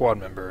her as a squad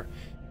member.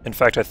 In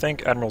fact, I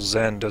think Admiral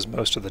Zen does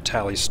most of the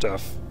Tali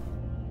stuff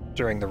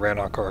during the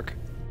Rannoch arc.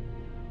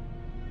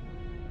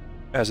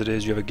 As it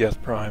is, you have a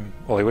Geth Prime.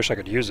 Well, I wish I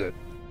could use it.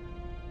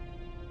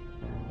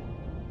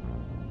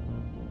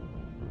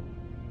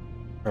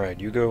 Alright,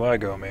 you go, I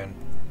go, man.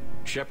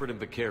 Shepard and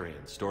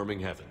Vicarian storming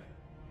heaven.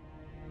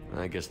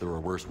 I guess there were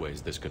worse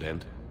ways this could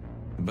end.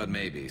 But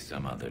maybe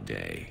some other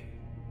day.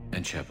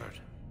 And Shepard,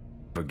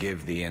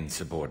 forgive the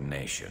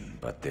insubordination,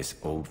 but this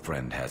old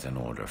friend has an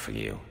order for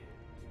you.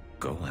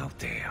 Go out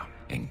there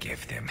and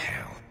give them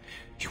hell.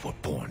 You were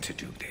born to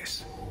do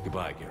this.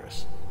 Goodbye,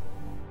 Garrus.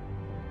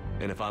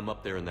 And if I'm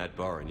up there in that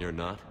bar and you're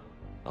not,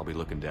 I'll be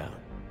looking down.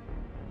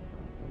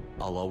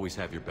 I'll always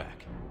have your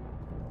back.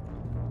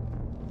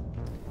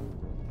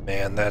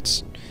 Man,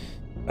 that's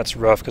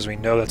rough, because we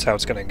know that's how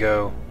it's gonna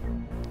go.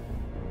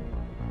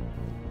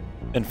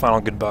 And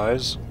final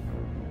goodbyes.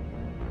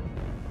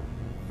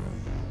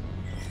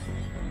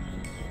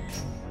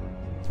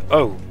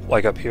 Oh,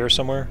 like up here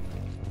somewhere?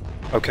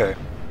 Okay,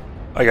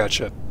 I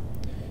gotcha.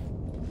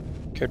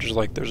 Characters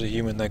like, there's a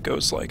human that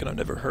goes like, and I've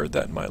never heard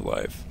that in my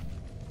life.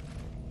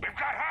 We've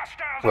got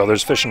hostiles. Well,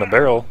 there's fish in a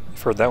barrel.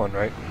 You've heard that one,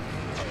 right?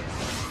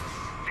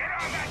 Get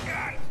on that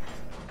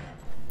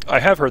gun. I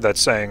have heard that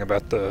saying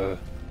about the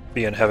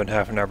be in heaven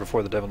half an hour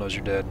before the devil knows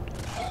you're dead.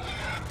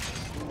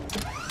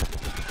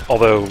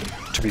 Although,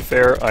 to be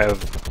fair, I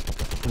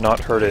have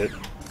not heard it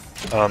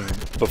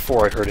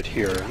before I heard it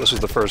here. This was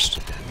the first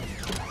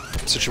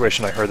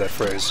situation I heard that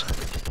phrase.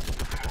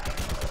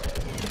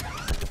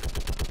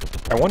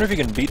 I wonder if you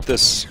can beat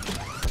this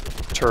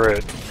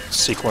turret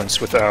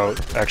sequence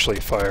without actually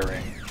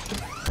firing.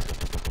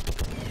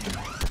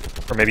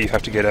 Or maybe you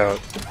have to get out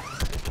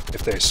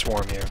if they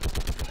swarm you.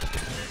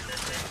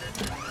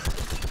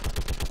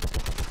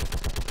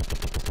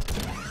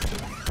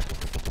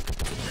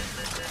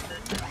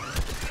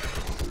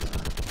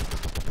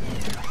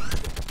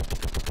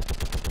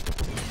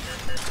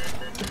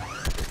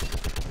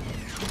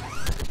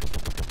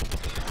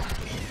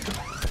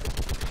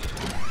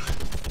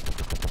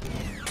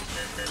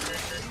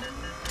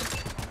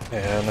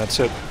 And that's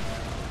it.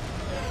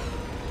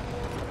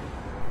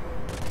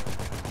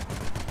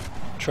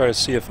 Try to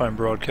see if I'm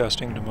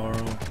broadcasting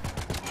tomorrow.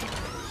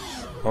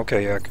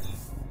 Okay, Yak.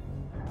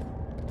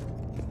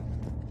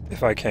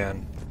 If I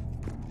can.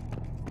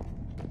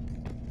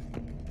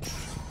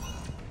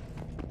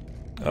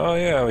 Oh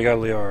yeah, we got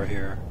Liara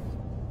here.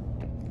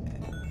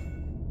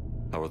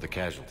 How are the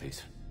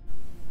casualties?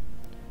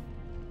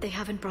 They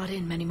haven't brought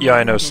in many more. Yeah,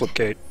 I know wounded.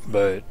 Slipgate,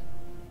 but...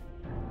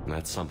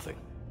 That's something.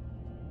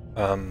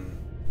 How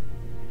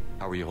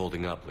are you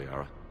holding up,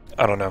 Liara?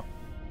 I don't know.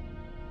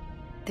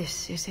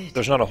 This is it.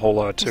 There's not a whole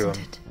lot to him.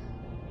 Isn't it?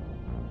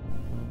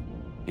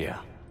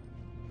 Yeah.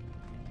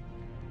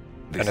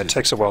 And it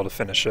takes a while to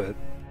finish it.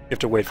 You have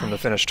to wait for him to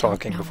finish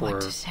talking know what before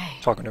to say.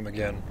 talking to him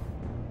again.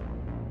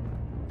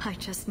 I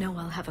just know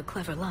I'll have a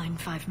clever line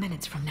 5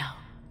 minutes from now.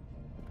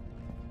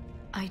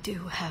 I do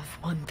have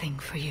one thing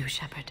for you,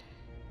 Shepard.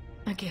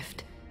 A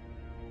gift.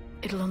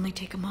 It'll only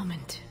take a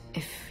moment,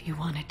 if you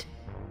want it.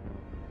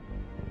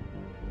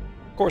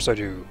 Of course I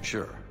do.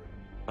 Sure.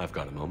 I've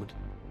got a moment.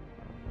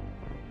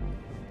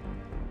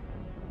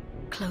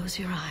 Close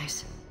your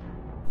eyes.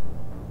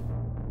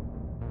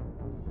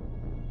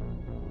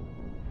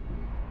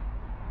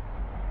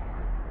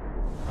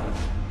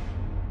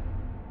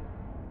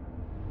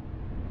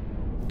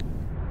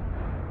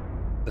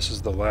 This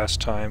is the last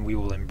time we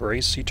will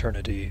embrace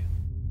eternity.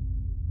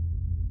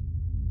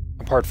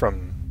 Apart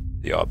from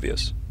the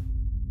obvious.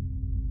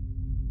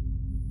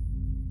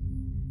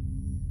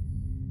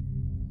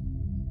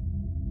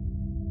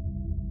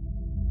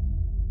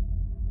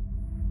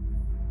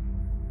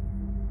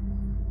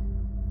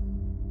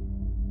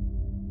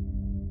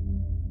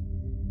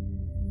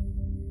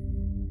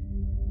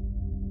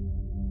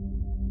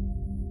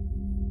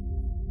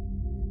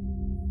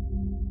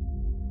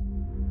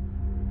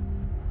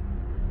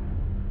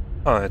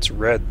 Oh, it's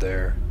red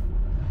there.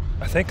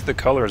 I think the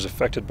color is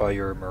affected by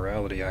your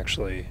morality,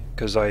 actually,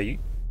 because I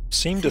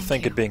seem to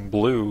think it being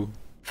blue.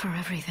 For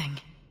everything.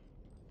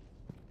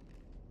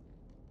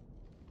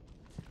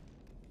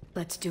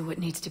 Let's do what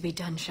needs to be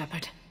done,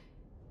 Shepard.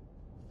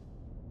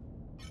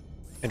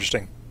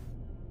 Interesting.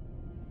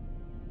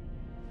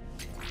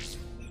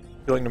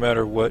 Feeling no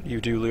matter what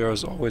you do,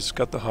 Liara's always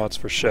got the hots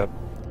for Shep.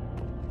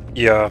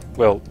 Yeah,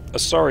 well,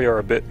 Asari are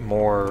a bit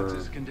more...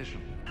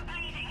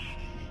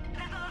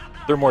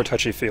 They're more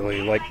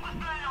touchy-feely. Like,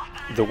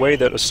 the way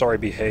that Asari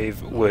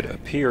behave would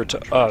appear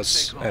to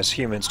us as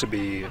humans to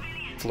be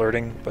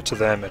flirting, but to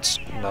them it's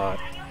not.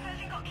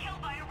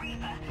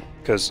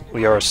 Because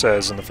Liara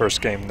says in the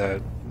first game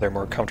that they're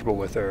more comfortable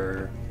with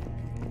their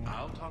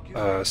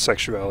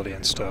sexuality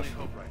and stuff.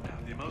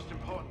 The most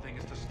important thing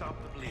is to stop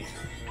the bleeding.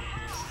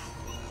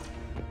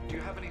 Do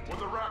you have any...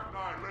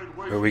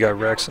 But we got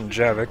Rex and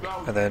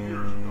Javik, and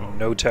then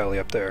no Tally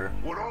up there.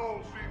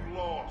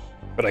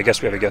 But I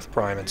guess we have a Geth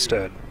Prime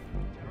instead.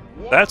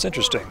 That's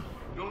interesting.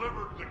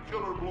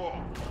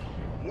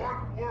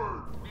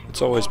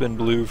 It's always been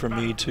blue for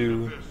me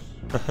too.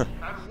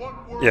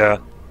 Yeah.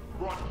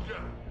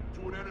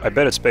 I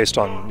bet it's based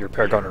on your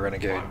Paragon or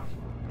Renegade.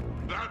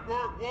 That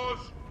word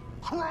was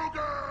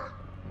Krogan!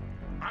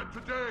 And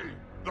today,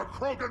 the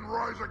Krogan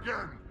rise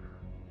again.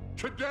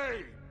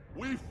 Today,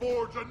 we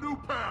forge a new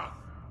path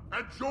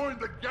and join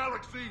the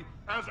galaxy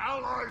as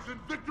allies in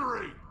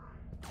victory.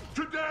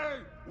 Today,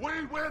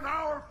 we win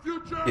our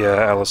future!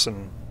 Yeah,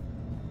 Allison.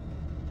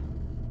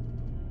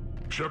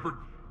 Shepard,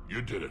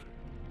 you did it.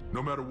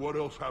 No matter what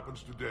else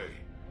happens today,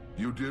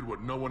 you did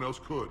what no one else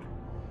could.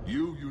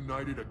 You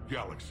united a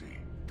galaxy.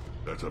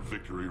 That's a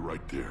victory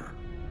right there.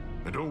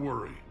 And don't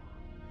worry,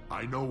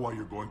 I know why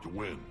you're going to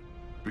win.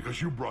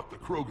 Because you brought the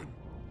Krogan.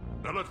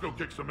 Now let's go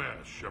kick some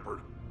ass,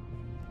 Shepard.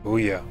 Oh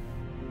yeah.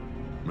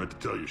 Meant to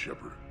tell you,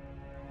 Shepard.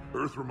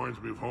 Earth reminds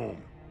me of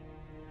home.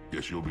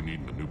 Guess you'll be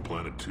needing a new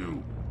planet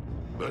too.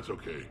 That's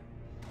okay.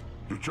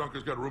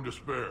 Tuchanka's got room to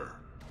spare.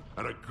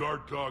 And a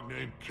guard dog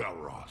named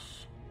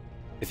Kalros.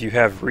 If you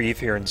have Reeve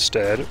here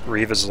instead,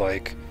 Reeve is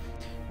like,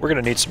 we're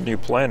gonna need some new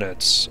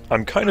planets.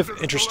 I'm kind of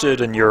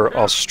interested in your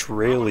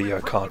Australia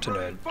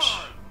continent.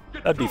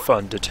 That'd be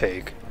fun to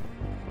take.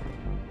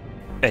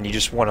 And you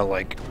just want to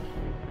like...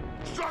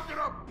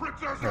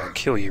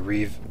 kill you,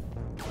 Reeve.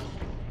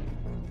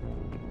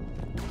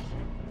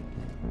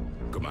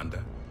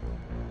 Commander.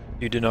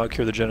 You did not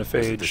cure the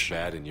genophage. Was this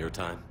bad in your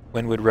time?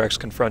 When would Rex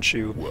confront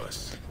you?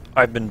 Worse.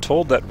 I've been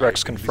told that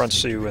Rex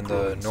confronts you in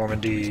the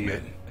Normandy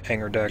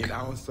hangar deck,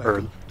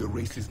 or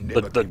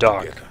the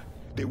dock,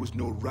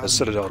 the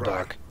Citadel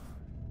dock.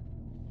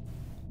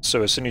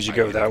 So as soon as you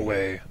go that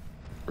way,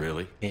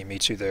 really, he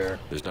meets you there.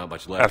 There's not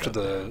much left after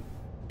the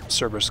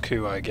Cerberus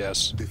coup, I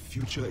guess. The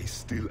future is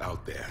still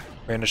out there.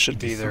 Randa should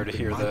be there to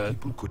hear that.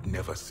 People could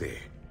never say.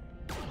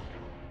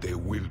 There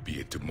will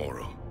be a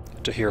tomorrow.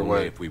 To hear Only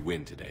what? If we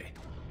win today.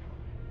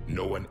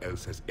 No one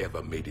else has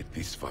ever made it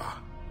this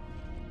far.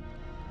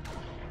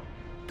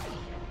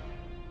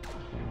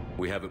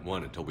 We haven't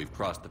won until we've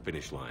crossed the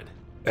finish line.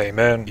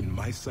 Amen. In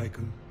my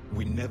cycle,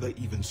 we never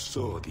even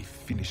saw the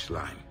finish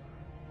line.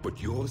 But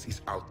yours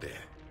is out there.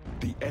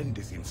 The end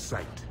is in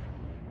sight.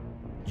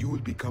 You will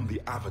become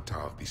the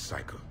avatar of this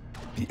cycle,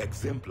 the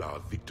exemplar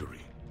of victory.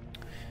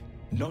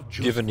 Not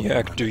just Given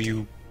Yak, do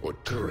you or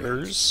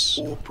Turians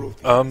or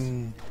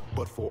Protheans,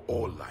 but for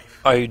all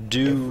life. I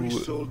do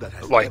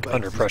like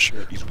under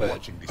pressure,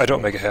 but I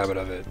don't make a habit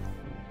of it.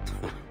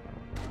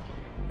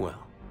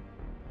 Well,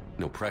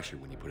 no pressure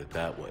when you put it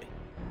that way.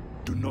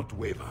 Do not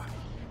waver.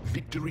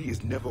 Victory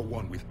is never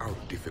won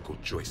without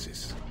difficult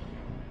choices.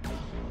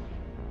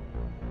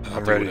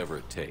 I'll do whatever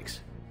it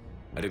takes.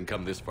 I didn't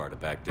come this far to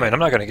back down. Man, I'm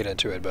not going to get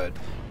into it, but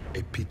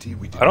I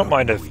don't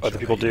mind if other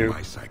people do.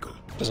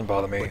 It doesn't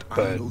bother me, but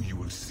I know you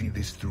will see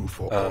this through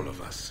for all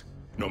of us,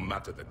 no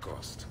matter the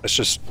cost. That's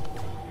just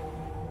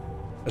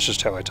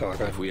how I talk.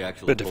 If we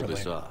actually pull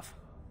this off,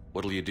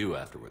 what'll you do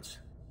afterwards?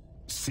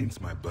 Since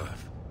my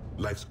birth,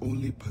 life's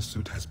only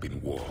pursuit has been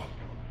war.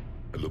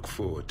 I look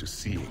forward to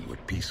seeing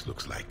what peace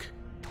looks like.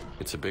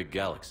 It's a big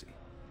galaxy.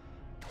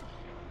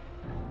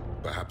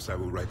 Perhaps I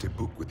will write a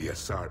book with the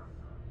Asar,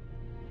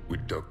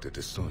 with Dr.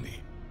 Tassoni.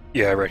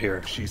 Yeah, right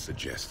here. She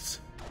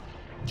suggests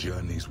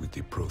journeys with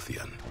the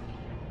Prothean.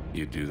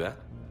 You do that?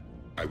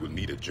 I will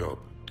need a job.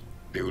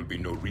 There will be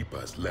no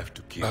Reapers left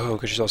to kill. Oh,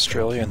 because she's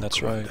Australian,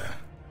 that's right.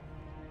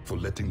 For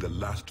letting the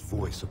last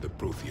voice of the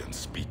Prothean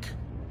speak.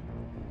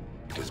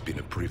 It has been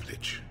a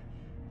privilege.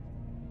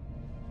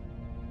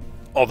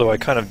 Although I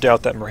kind of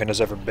doubt that Miranda's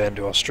ever been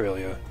to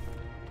Australia.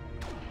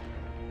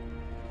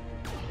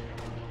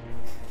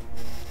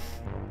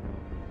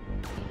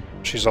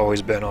 She's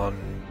always been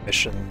on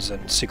missions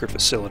and secret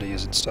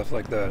facilities and stuff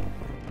like that.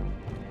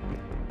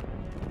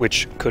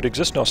 Which could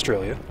exist in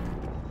Australia.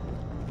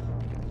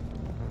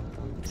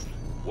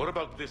 What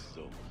about this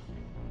zone?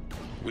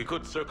 We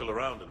could circle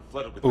around and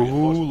flood it with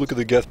Ooh, look at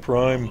the Geth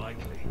Prime.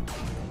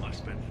 I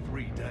spent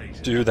 3 days.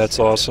 Dude, that's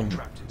awesome.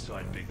 Trapped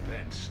inside Big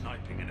Ben,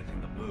 sniping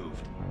anything that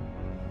moved.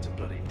 It's a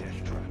bloody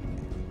death trap.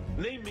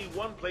 Name me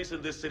one place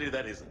in this city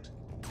that isn't.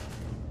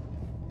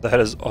 That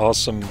is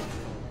awesome.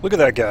 Look at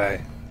that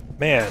guy.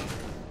 Man,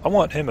 I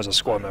want him as a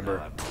squad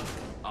member.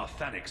 Our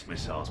Thanix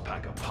missiles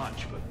pack a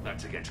punch, but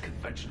that's against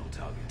conventional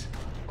targets.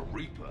 A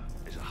Reaper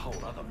is a whole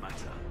other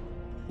matter.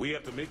 We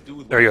have to make do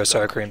with There you go,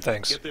 Sour Cream,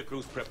 thanks. Get their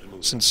crews prepped and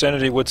moving.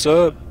 Insanity, what's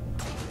up?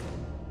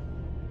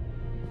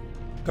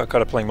 Got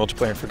caught up playing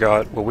multiplayer and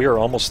forgot. Well, we are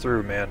almost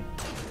through, man.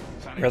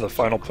 We're at the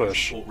final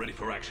push. Ready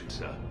for action,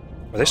 sir.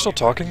 Are they still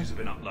talking? Have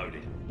been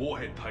uploaded.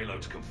 Warhead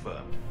payloads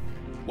confirmed.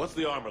 What's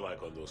the armor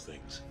like on those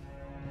things?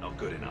 Not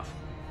good enough.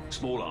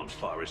 Small arms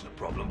fire isn't a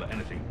problem, but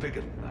anything bigger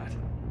than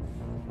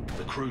that.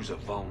 The crews are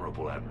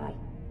vulnerable, Admiral.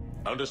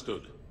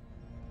 Understood.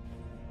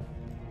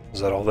 Is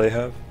that all they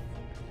have?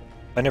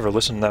 I never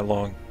listened that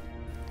long.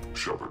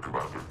 Shepard,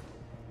 Commander.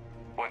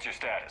 What's your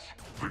status?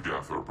 The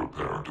Geth are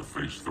preparing to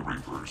face the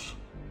Reapers.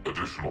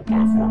 Additional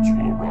platforms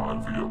will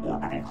arrive via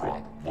orbital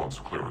drop once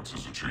clearance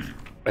is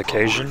achieved.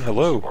 Occasion,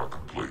 hello. Are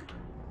complete.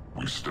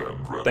 We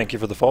stand ready. Thank you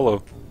for the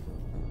follow.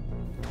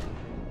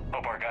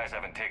 Hope our guys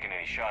haven't taken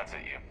any shots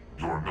at you.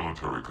 Your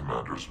military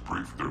commanders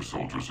briefed their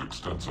soldiers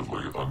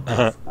extensively on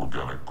Geth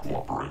organic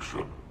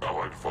cooperation.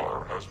 Allied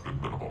fire has been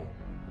minimal.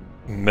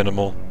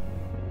 Minimal.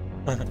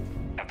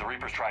 Have the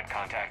Reapers tried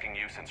contacting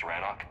you since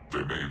Rannoch?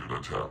 They made an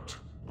attempt.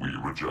 We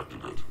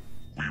rejected it.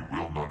 We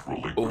will not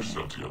relinquish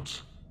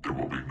sentience. There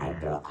will be no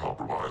more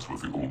compromise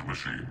with the old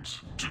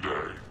machines.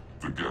 Today,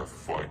 the Geth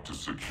fight to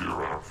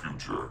secure our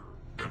future.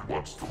 And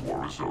once the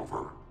war is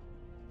over,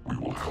 we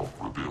will help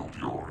rebuild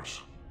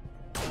yours.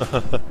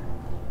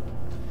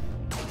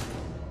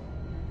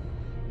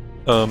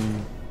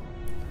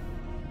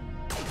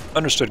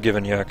 Understood,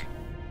 Given Yak.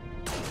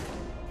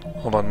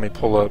 Hold on, let me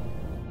pull up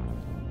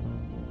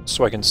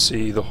so I can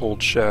see the whole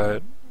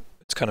chat.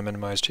 It's kind of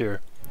minimized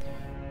here.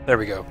 There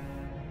we go.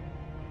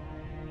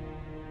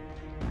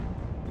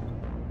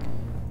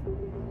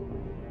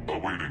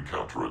 Awaiting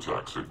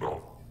counterattack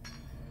signal.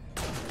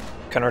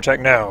 Counterattack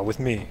now, with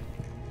me.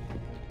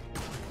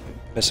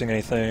 Missing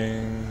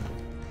anything?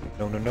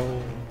 No, no,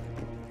 no.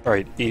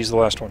 Alright, E's the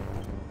last one.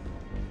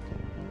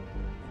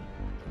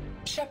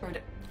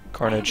 Shepard.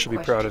 Carnage should be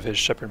proud of his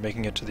Shepard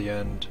making it to the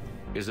end.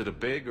 Is it a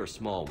big or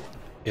small one?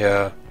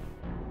 Yeah.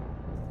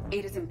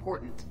 It is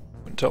important.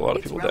 Wouldn't tell a lot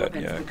of people that,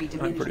 relevance yeah. would be I'm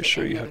diminished pretty at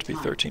sure any you have other to be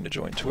time. 13 to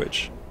join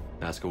Twitch.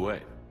 Ask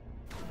away.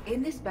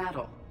 In this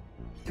battle,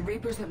 the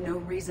Reapers have no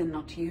reason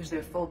not to use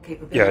their full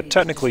capability. Yeah,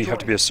 technically you have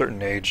to be a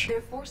certain age.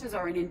 Their forces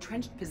are in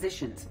entrenched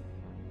positions.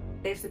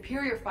 They have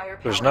superior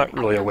firepower. There's not and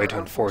really a way outnumber to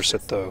our enforce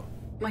it, forces. though.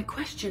 My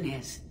question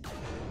is,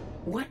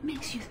 what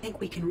makes you think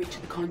we can reach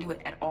the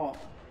conduit at all?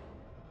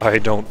 I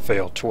don't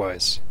fail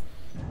twice.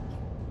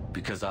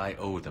 Because I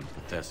owe them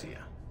Pathesia.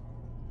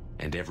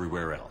 And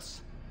everywhere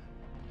else.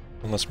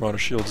 Unless Martyr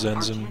Shields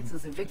ends Our and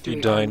chances of victory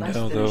you die are less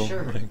now, than though.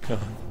 assured. Oh my god.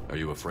 Are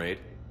you afraid?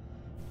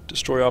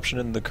 Destroy option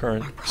in the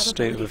current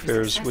state of Probability for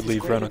affairs success would is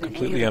leave greater Rana than any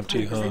completely other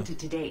empty, plan huh? presented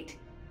to date.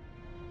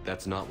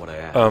 That's not what I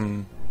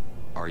asked.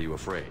 Are you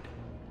afraid?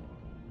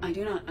 I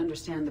do not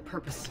understand the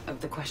purpose of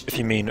the question. If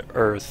you mean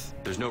Earth.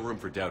 There's no room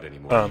for doubt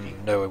anymore.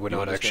 No, it would you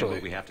not understand actually.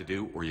 what we have to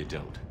do, or you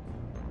don't.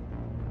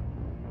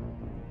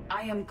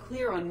 I am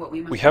clear on what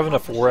we must We have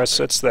enough accomplish, war Shepard.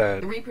 assets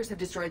that The Reapers have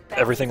destroyed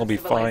everything will be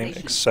thousands of fine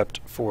civilizations.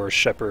 except for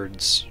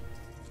Shepard's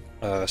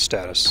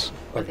status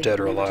But of they dead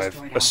or will never alive.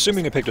 destroy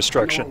Assuming ours. it picked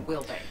destruction. Nor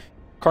will they.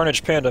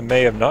 Carnagepanda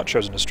may have not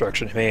chosen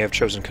destruction, he may have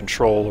chosen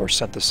control or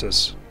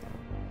synthesis.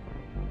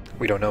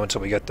 We don't know until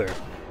we get there.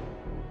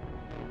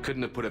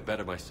 Couldn't have put it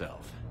better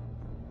myself.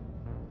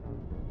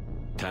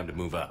 Time to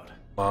move out.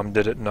 Mom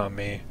did it, not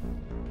me.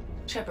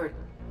 Shepard,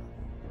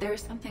 there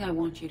is something I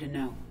want you to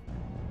know.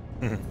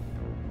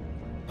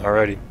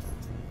 Alrighty.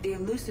 The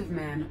elusive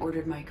man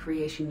ordered my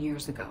creation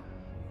years ago.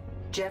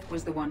 Jeff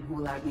was the one who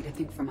allowed me to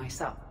think for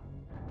myself.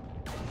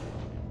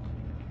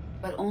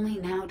 But only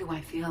now do I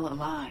feel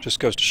alive. Just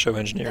goes to show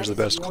engineer's the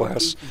best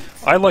class.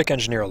 I like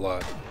engineer a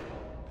lot.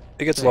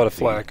 It gets a lot of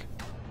flack.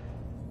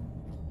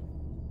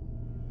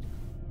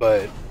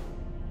 But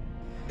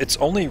it's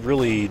only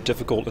really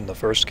difficult in the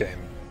first game.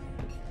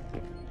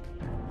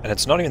 And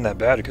it's not even that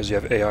bad because you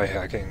have AI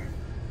hacking.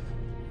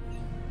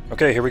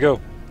 Okay, here we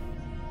go.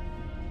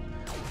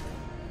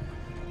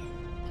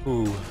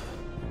 Ooh.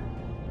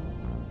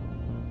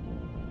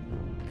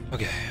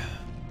 Okay.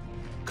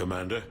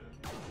 Commander?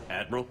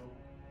 Admiral?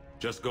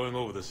 Just going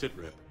over the sit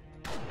rep.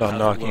 Not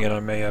knocking it, I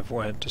may have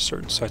went to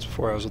certain sites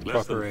before I was of the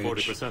Less proper than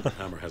age. 40% of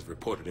Hammer has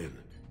reported in.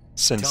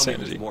 Tell me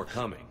Insanity. there's more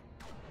coming.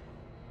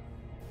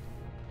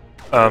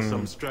 There's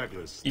some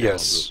stragglers still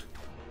Yes. en route.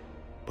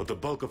 But the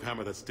bulk of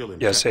Hammer that's still in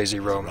Yes, Hazy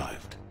has Rome.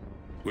 arrived.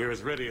 We're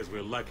as ready as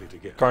we're likely to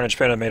get.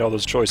 Carnagepanda made all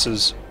those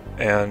choices,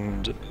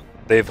 and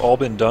they've all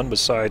been done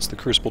besides the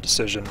Crucible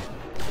decision.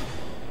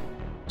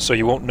 So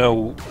you won't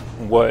know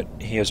what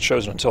he has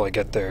chosen until I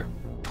get there.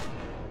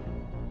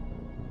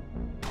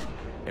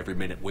 Every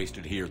minute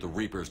wasted here, the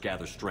Reapers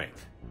gather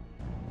strength.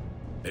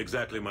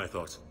 Exactly my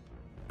thoughts.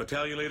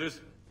 Battalion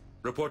leaders,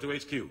 report to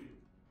HQ.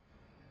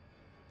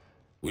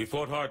 We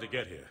fought hard to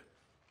get here.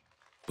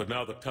 But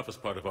now the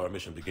toughest part of our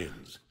mission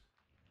begins.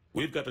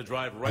 We've got to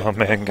drive right Oh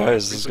through man, the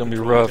guys, this is gonna be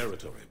controlled rough.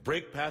 territory,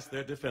 break past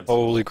their defenses,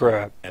 Holy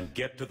crap. and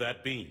get to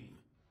that beam.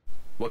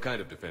 What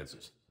kind of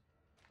defenses?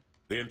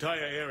 The entire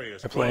area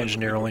is I play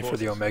engineer only for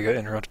the Omega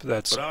Interrupt, but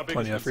that's our biggest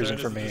plenty enough reason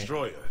concern for is the me.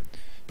 destroyer,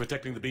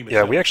 protecting the beam Yeah,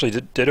 itself. we actually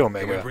did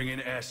Omega, bring in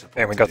air support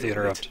and we to got the deal with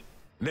Interrupt.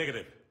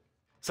 Negative.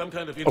 Some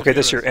kind of Okay,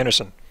 this here, interference.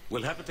 Anderson.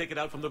 We'll have to take it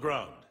out from the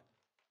ground.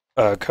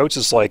 Coates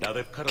is like, Now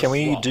they've cut a can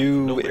we swath,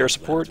 do no air air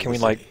support? plans Can in we,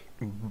 the like, city.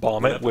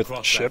 bomb We'll it have to with cross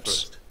that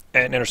ships? first.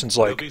 And Anderson's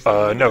There'll like, be some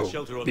movement no, shelter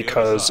on the other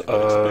because side, but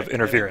of expect heavy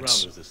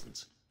interference. ground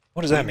resistance.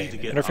 What does that We mean? need to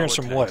get Interference our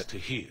from tanks what? to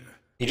here.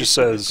 He just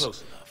If we're says,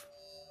 close enough.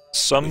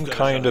 some We've got a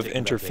kind shot of at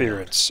taking that thing out.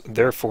 interference,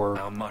 therefore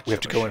How much we have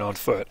of to a go in shot? on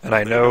foot. And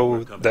I They know we're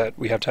know coming. that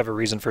we have to have a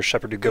reason for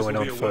Shepard to go This in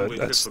will on be a foot. one-way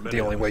trip That's for the many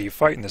only of way us. you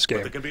fight in this But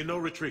game. there can be no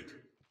retreat.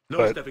 No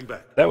But stepping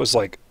back. that was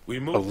like We a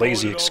move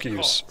lazy forward at all excuse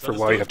costs. for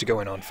why you have to go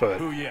in on foot.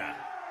 Booyah.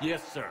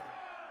 Yes, sir.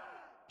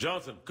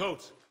 Johnson,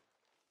 Coates,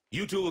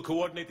 you two will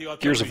coordinate the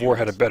artillery Gears of War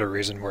had a units. better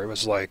reason where it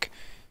was like,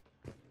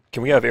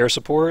 can we have air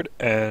support?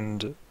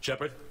 And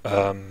Shepard,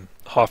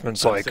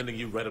 Hoffman's I'm like, sending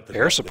you right up the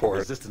air top where the support?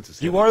 resistance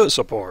is You heavy. are the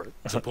support.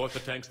 Support the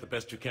tanks the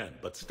best you can,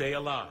 but stay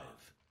alive.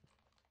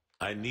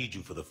 I need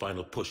you for the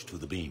final push to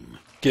the beam.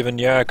 Given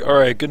Yak.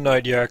 Alright, good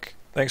night, Yak.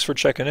 Thanks for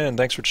checking in.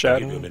 Thanks for I'll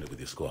give you a chatting. minute with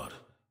your squad.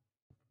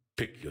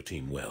 Pick your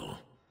team well.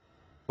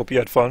 Hope you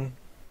had fun.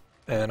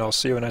 And I'll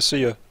see you when I see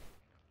you.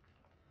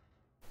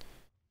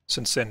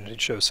 Insanity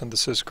show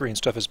synthesis. Green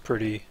stuff is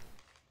pretty.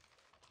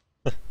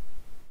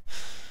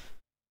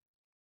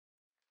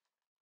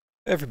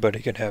 Everybody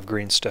can have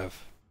green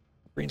stuff.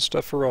 Green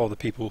stuff for all the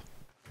people.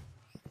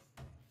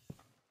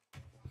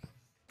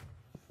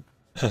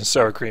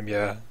 Sour cream,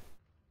 yeah.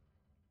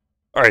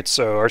 Alright,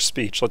 so our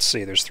speech, let's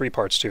see, there's 3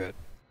 parts to it.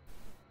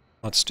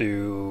 Let's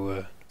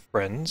do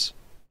friends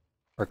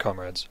or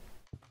comrades.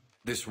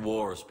 This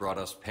war has brought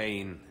us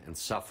pain and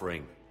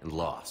suffering and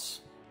loss.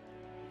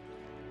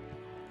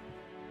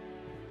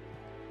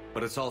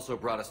 But it's also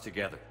brought us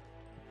together.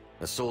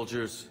 As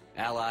soldiers,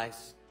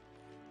 allies,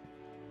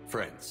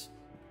 friends.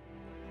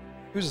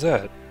 Who's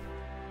that?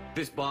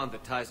 This bond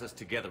that ties us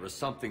together is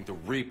something the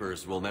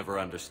Reapers will never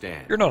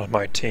understand. You're not on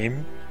my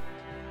team.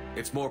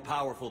 It's more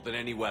powerful than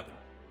any weapon.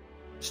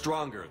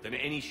 Stronger than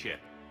any ship.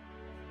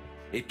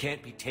 It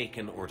can't be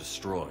taken or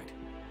destroyed.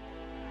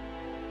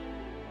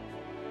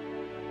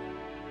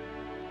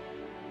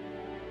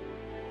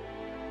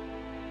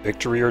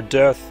 Victory or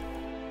death.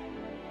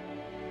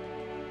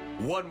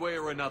 One way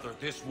or another,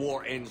 this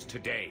war ends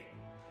today.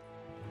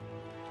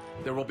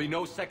 There will be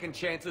no second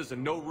chances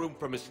and no room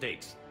for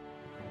mistakes.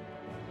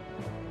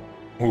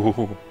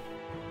 Ooh.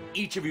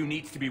 Each of you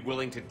needs to be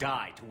willing to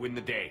die to win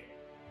the day.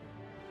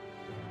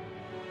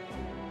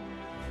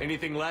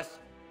 Anything less,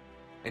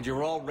 and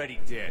you're already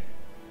dead.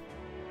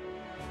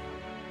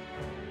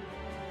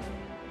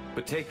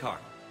 But take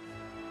heart.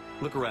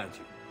 Look around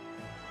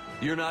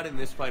you. You're not in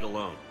this fight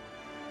alone.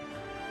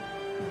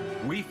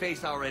 We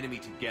face our enemy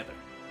together.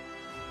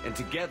 And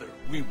together,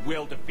 we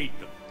will defeat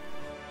them.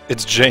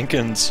 It's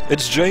Jenkins.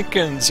 It's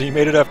Jenkins. He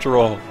made it after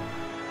all.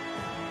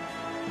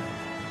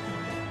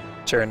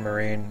 Terran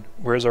Marine.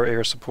 Where's our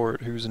air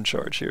support? Who's in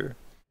charge here?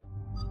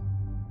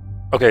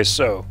 Okay,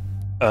 so,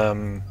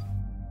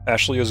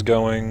 Ashley is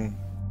going.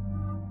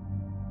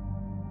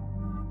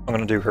 I'm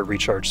gonna do her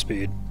recharge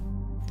speed.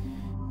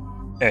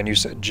 And you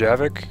said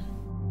Javik?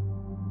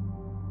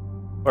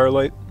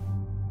 Firelight?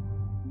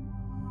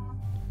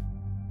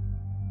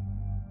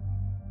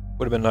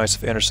 Would have been nice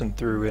if Anderson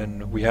threw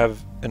in, we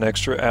have an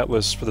extra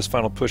Atlas for this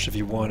final push if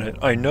you want it.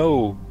 I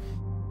know!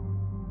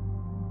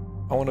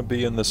 I want to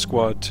be in this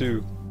squad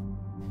too.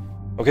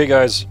 Okay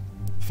guys,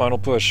 final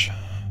push.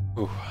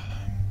 Ooh.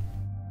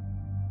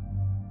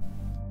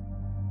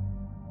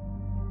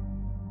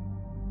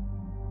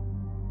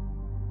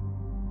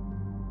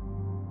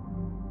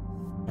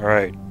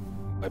 Alright,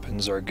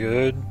 weapons are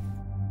good.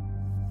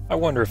 I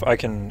wonder if I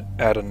can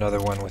add another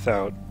one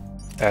without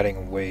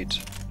adding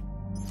weight.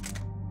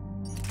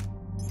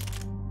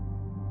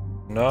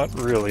 Not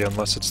really,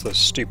 unless it's the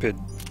stupid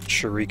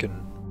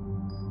shuriken.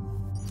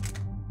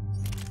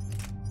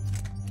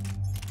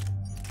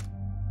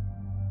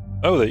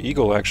 Oh, the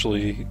eagle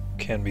actually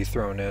can be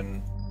thrown in.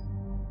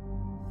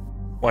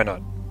 Why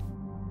not?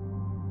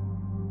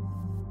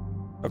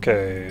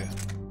 Okay.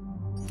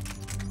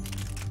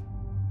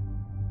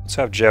 Let's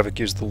have Javik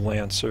use the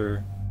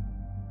Lancer.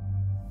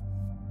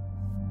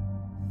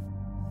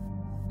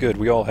 Good,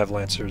 we all have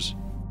Lancers.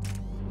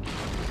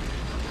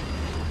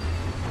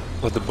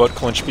 Let the butt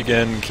clench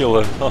begin, kill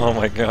it. Oh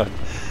my god.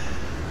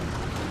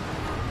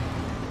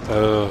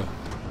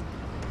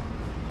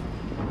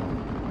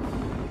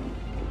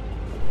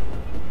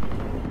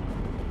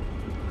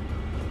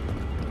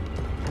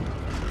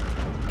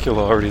 Kill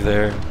already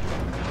there.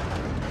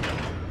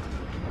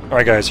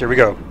 Alright guys, here we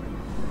go.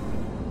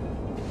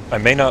 I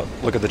may not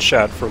look at the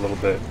chat for a little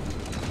bit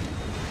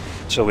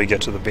until we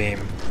get to the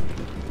beam.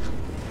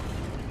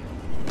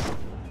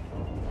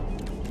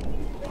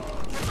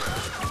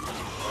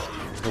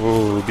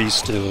 Oh, be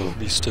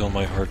still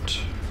my heart.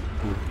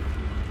 Ooh.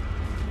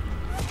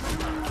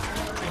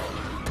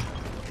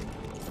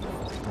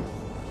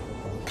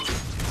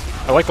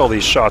 I like all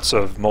these shots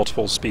of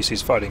multiple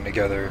species fighting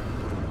together.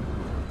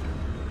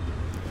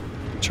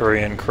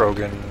 Turian,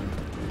 Krogan,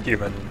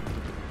 human.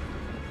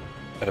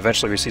 And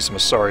eventually we see some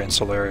Asari and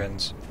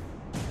Solarians.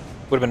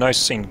 Would have been nice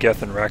seeing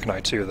Geth and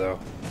Rachni too, though.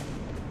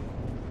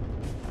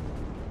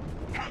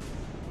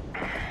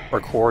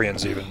 Or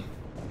Quarians even.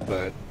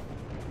 But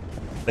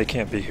they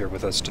can't be here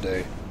with us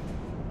today.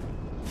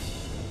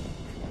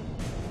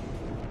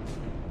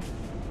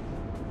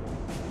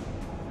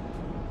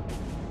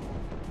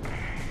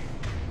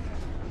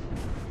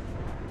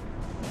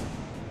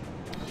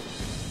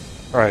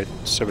 Alright,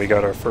 so we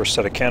got our first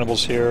set of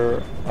cannibals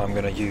here. I'm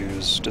gonna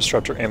use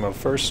disruptor ammo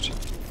first.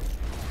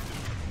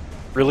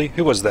 Really?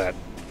 Who was that?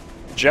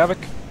 Javik?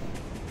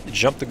 You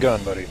jumped the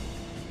gun, buddy.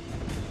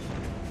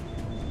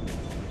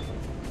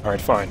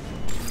 Alright, fine.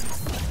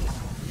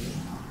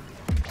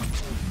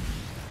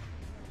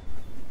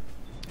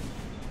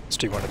 Let's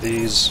do one of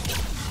these.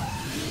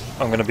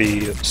 I'm gonna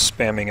be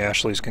spamming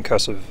Ashley's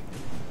concussive.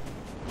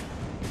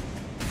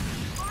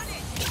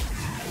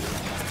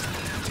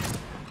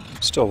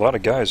 Still a lot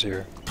of guys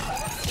here.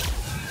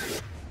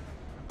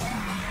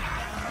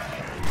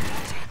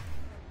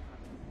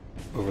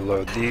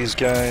 Overload these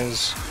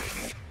guys.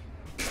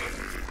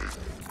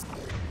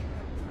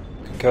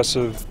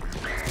 Concussive.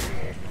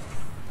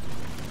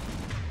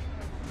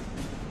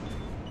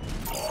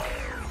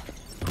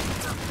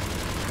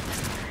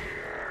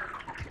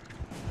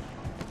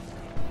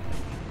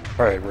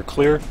 Alright, we're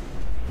clear.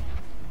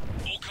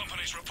 All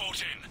companies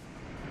report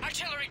in.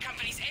 Artillery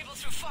companies able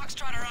through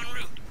Foxtrot are en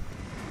route.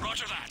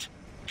 Roger that.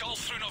 Golf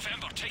through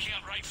November, taking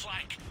up right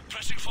flank.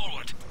 Pressing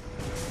forward.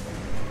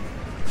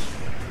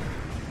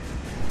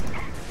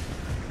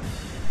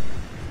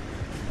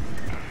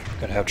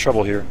 Gonna have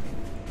trouble here.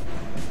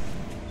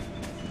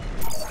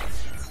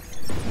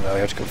 No,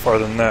 you have to go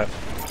farther than that.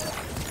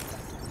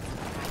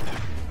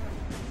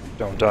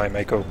 Don't die,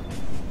 Mako.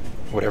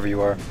 Whatever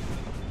you are.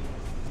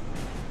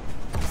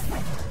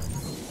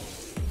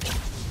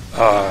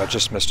 Ah,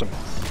 just missed him.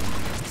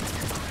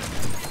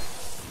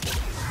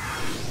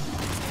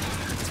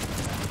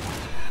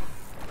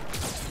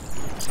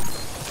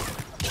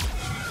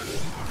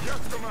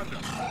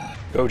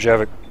 Go,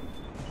 Javik.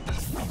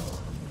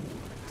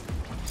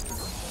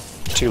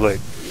 Too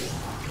late.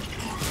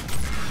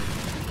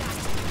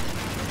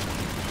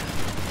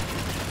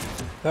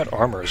 That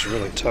armor is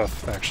really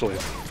tough, actually.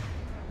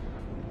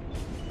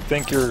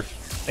 Think you're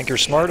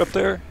smart up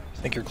there?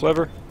 Think you're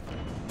clever?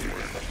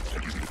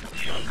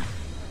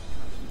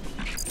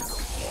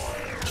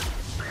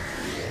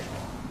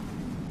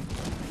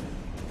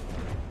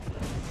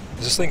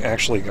 Is this thing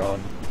actually gone?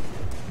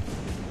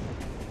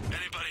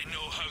 Anybody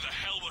know how the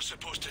hell we're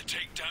supposed to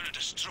take down a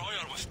destroyer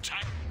with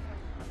tank?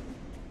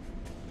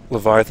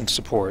 Leviathan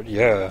support,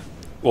 yeah.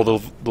 Well, the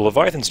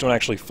Leviathans don't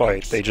actually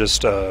fight, they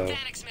just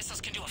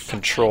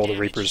control the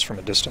Reapers from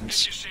a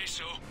distance.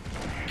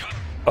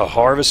 A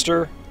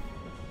Harvester?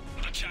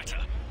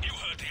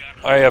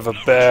 I have a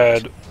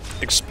bad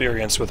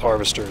experience with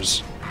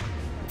Harvesters,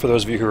 for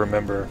those of you who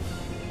remember.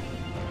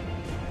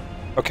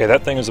 Okay,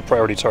 that thing is a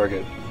priority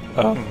target.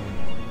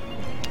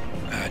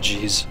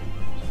 Jeez.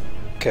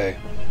 Okay.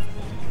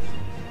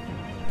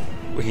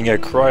 We can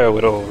get Cryo,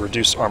 it'll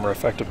reduce armor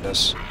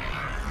effectiveness.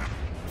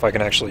 If I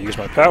can actually use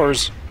my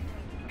powers.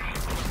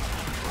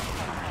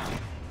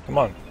 Come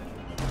on.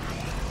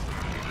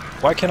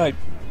 Why can't I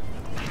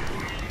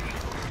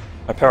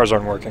My powers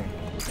aren't working.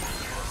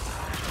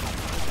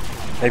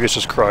 Maybe it's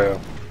just cryo.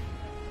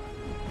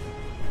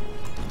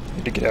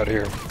 Need to get out of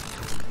here.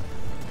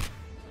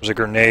 There's a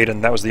grenade,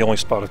 and that was the only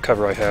spot of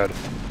cover I had.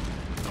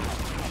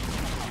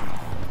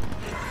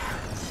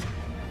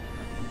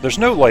 There's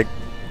no, like,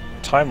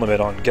 time limit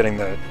on getting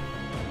that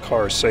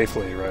car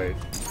safely, right?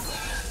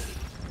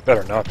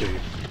 Better not be.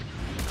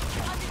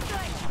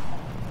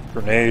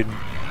 Grenade.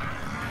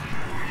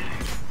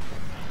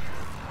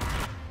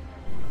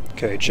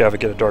 Okay, Java,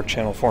 get a dark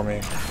channel for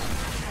me.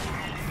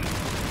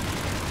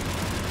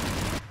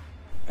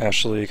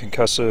 Ashley,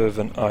 concussive,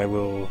 and I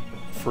will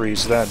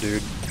freeze that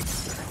dude.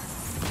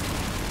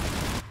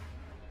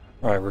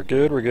 Alright, we're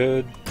good, we're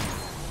good.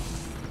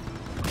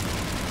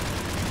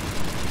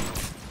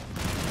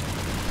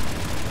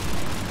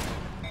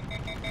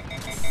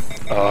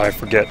 I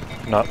forget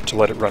not to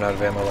let it run out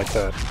of ammo like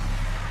that.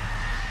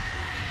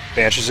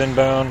 Banshee's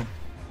inbound.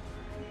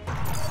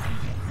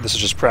 This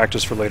is just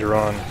practice for later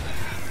on.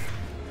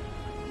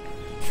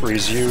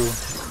 Freeze you.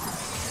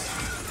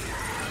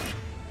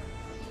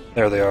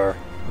 There they are.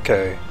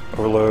 Okay,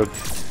 overload.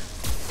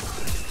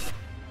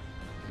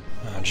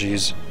 Oh,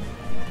 jeez.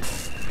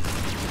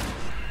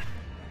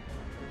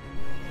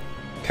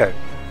 Okay.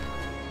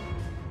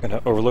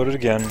 Gonna overload it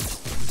again.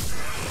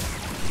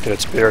 Get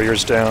its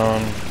barriers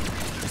down.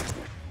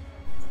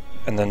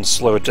 And then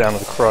slow it down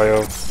with the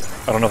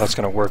cryo. I don't know if that's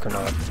gonna work or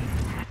not.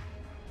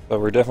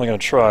 But we're definitely gonna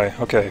try.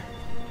 Okay.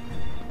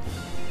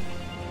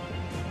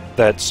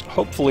 That's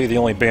hopefully the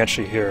only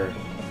Banshee here.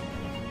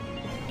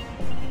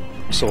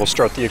 So we'll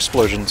start the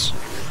explosions.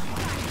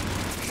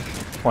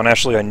 Come on,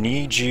 Ashley, I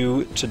need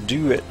you to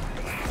do it.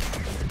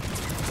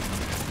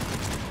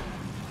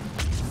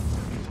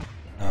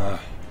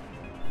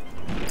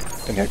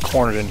 Gonna get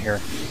cornered in here.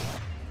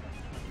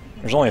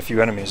 There's only a few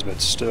enemies,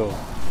 but still.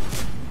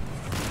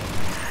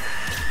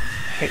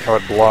 I hate how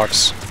it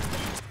blocks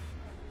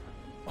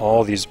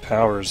all these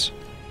powers.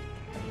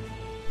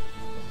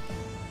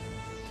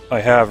 I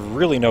have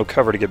really no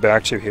cover to get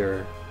back to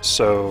here,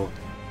 so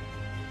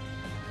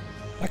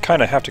I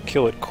kind of have to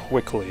kill it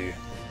quickly.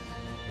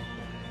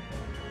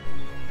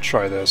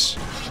 Try this.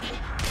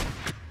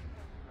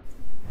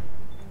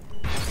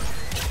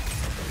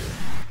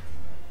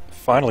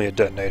 Finally it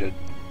detonated.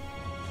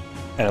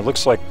 And it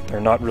looks like they're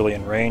not really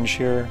in range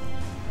here.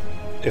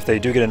 If they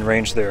do get in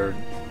range, they're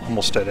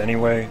almost dead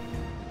anyway.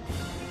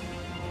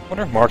 I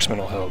wonder if marksman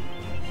will help.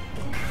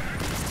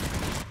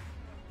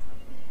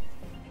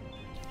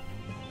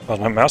 Oh, is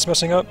my mouse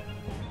messing up?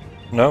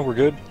 No, we're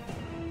good.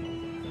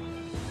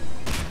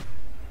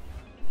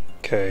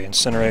 Okay,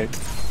 incinerate.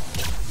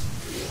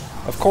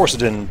 Of course it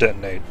didn't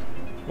detonate.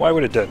 Why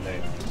would it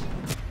detonate?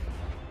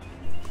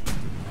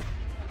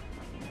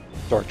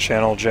 Dark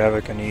channel,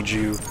 Javik, I need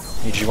you.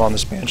 Need you on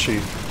this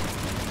Banshee.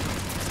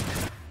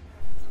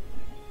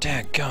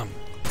 Dadgum.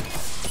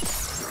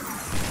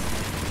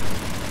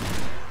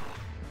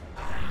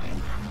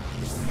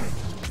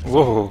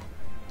 Whoa.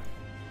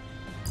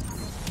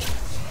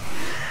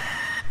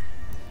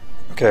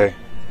 Okay.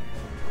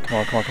 Come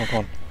on, come on, come on, come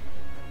on.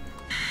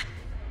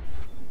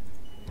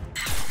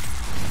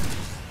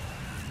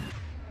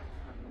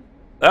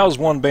 That was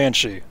one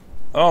Banshee.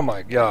 Oh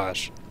my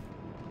gosh.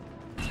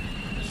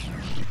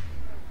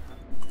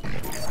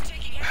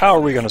 How are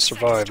we going to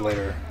survive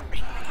later?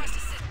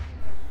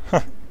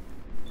 Huh.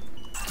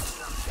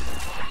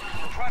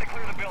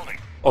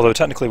 Although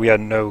technically we had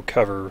no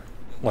cover,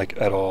 like,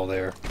 at all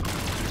there.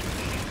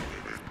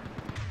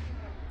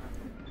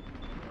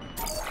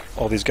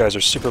 All these guys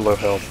are super low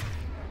health.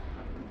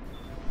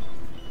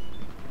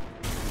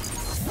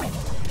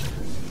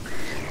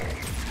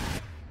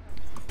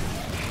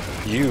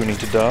 You need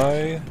to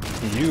die.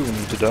 You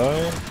need to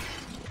die.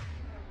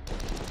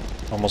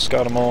 Almost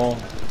got them all.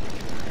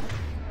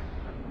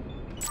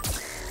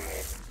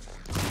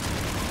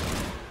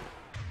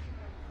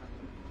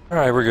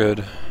 Alright, we're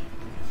good.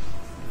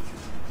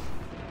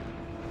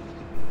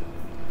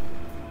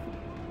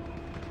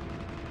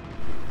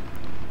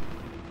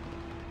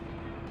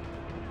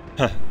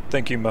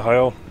 Thank you,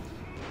 Mihail.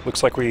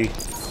 Looks like we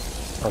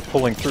are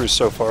pulling through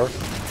so far.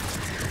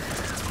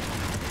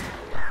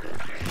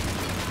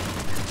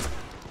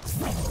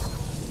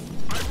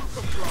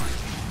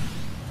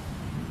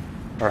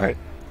 Alright,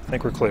 I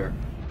think we're clear.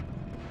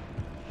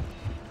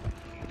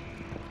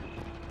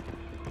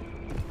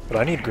 But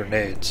I need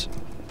grenades.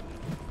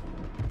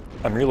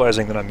 I'm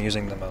realizing that I'm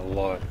using them a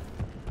lot.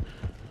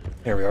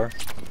 Here we are.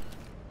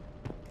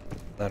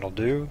 That'll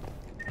do.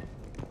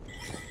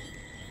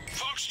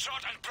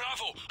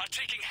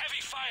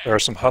 There are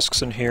some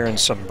husks in here and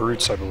some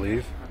brutes, I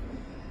believe.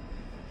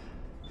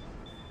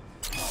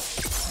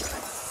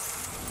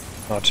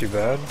 Not too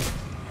bad.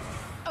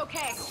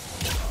 Okay.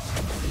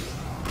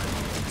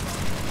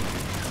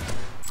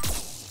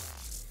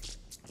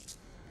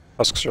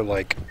 Husks are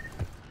like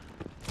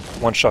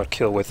one-shot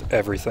kill with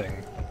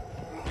everything.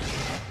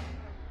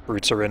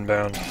 Brutes are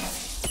inbound.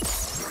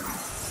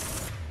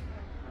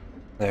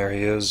 There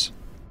he is.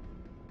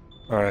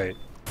 Alright.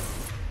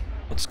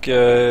 Let's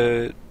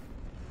get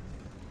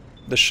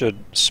This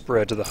should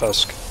spread to the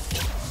husk.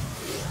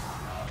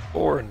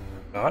 Or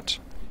not.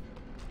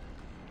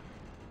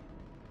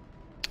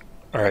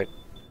 Alright.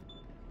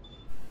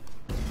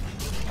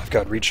 I've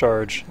got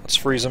recharge. Let's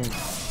freeze him.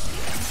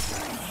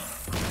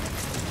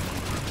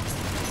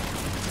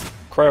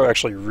 Cryo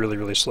actually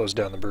really slows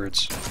down the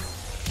birds.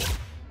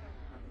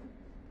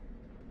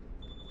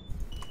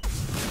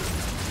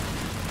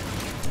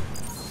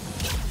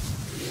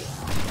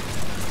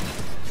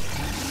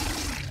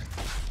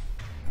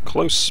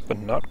 Close, but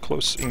not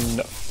close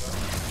enough.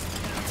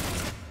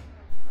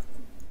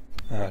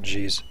 Ah,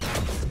 jeez.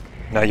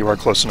 Now you are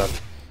close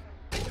enough.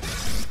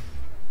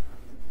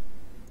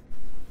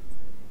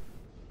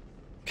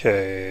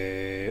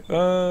 Okay,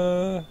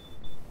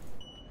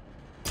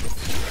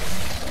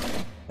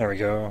 there we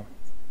go.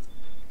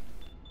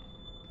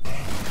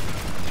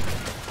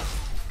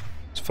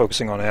 Just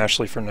focusing on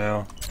Ashley for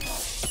now.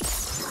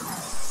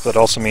 That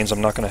also means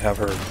I'm not going to have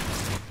her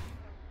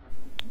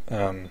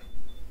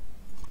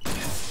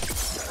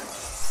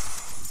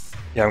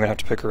yeah, I'm gonna have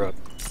to pick her up.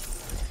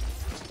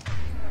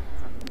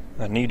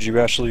 I need you,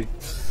 Ashley.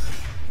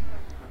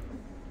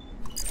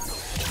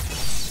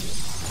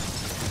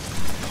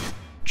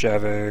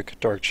 Javik,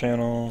 Dark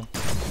Channel.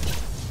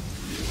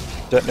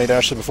 Detonate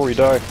Ashley before you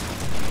die.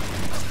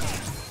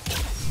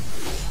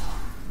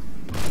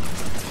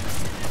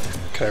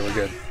 Okay, we're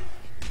good.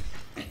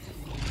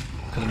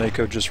 Can the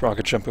Mako just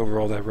rocket jump over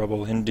all that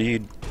rubble?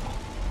 Indeed.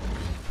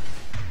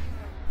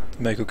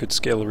 The Mako could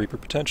scale a Reaper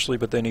potentially,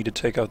 but they need to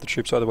take out the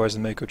troops, otherwise the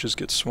Mako just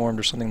gets swarmed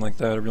or something like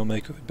that. A real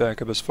Mako could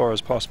back up as far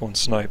as possible and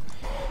snipe.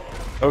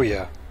 Oh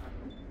yeah.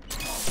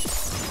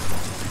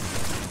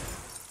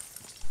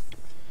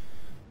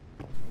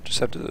 Just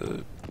have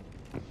to...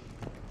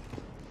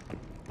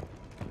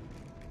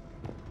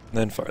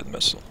 then fire the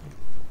missile.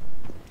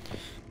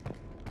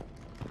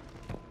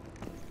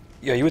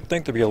 Yeah, you would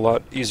think there'd be a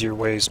lot easier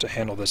ways to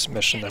handle this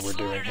mission that we're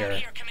doing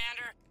here.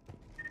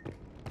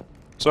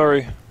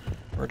 Sorry.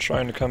 We're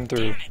trying to come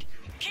through.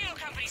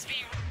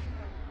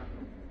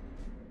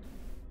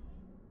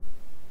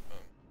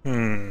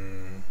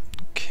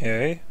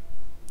 Okay.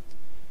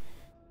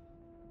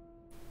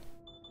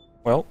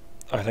 Well,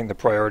 I think the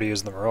priority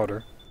is the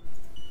Marauder.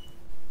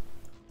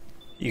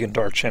 You can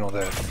Dark Channel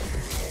that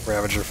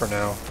Ravager for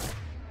now.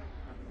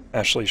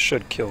 Ashley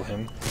should kill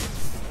him.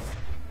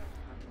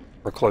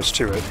 We're close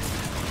to it.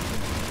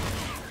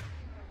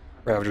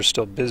 Ravager's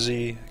still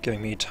busy,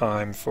 giving me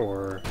time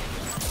for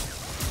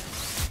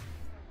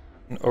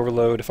an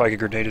overload. If I get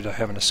grenaded, I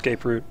have an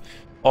escape route.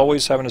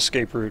 Always have an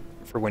escape route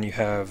for when you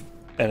have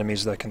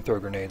enemies that can throw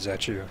grenades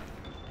at you.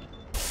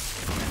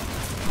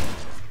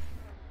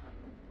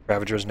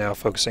 Ravager is now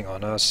focusing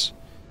on us.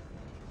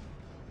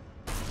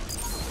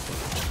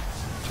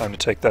 Time to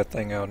take that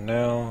thing out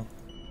now.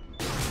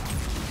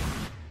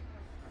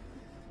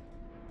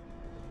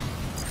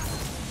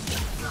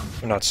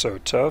 They're not so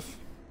tough.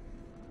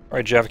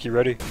 Alright, Javik, you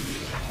ready?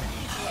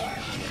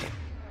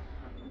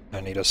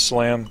 I need a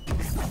slam.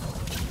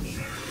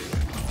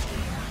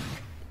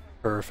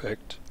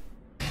 Perfect.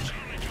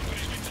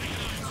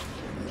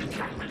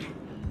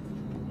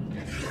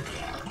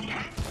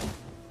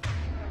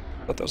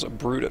 Thought that was a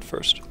brute at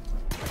first.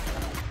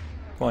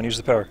 Come on, use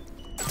the power.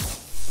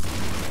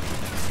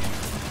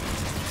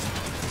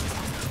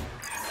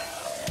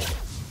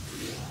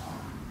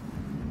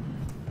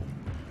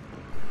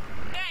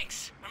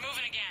 Thanks. We're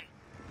moving again.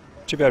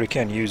 Too bad we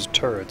can't use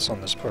turrets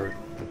on this part.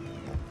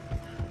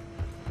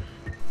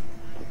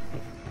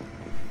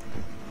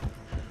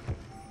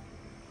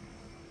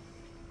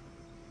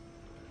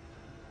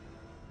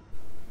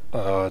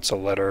 It's a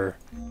letter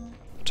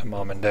to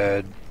Mom and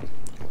Dad,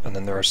 and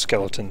then there are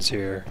skeletons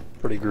here.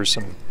 Pretty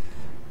gruesome.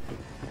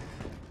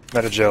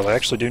 Metagel, I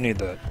actually do need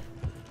that.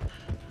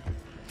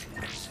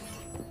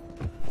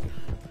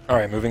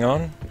 Alright, moving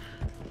on.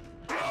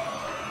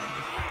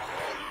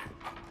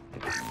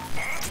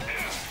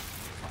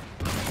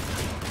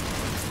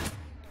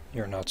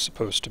 You're not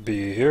supposed to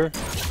be here.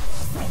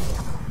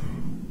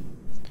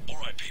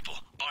 Alright, people.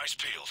 Eyes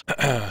peeled.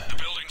 The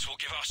buildings will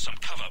give us some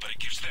cover, but it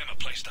gives them a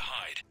place to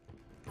hide.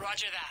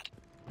 Roger that.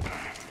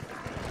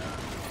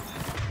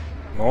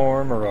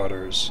 More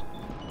Marauders.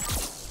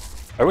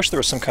 I wish there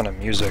was some kind of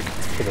music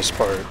for this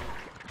part.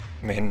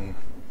 I mean,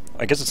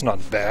 I guess it's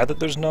not bad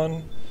that there's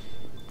none,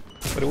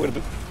 but it would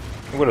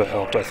have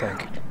helped, I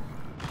think.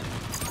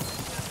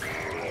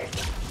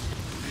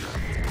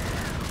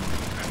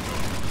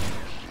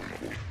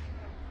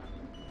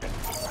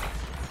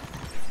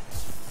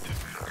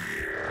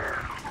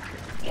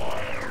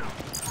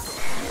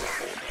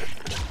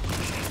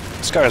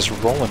 This guy is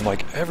rolling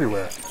like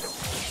everywhere.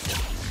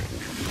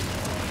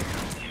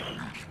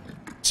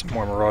 Some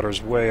more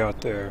Marauders way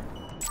out there.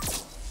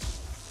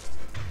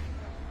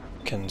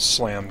 Can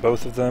slam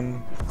both of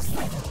them.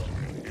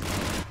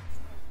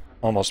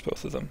 Almost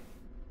both of them.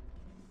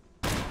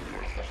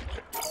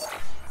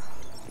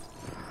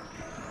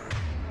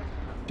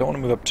 Don't want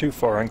to move up too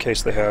far in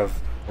case they have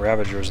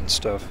Ravagers and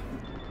stuff.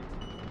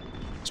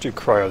 Let's do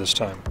Cryo this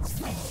time.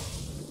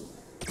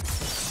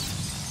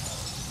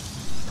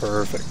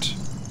 Perfect.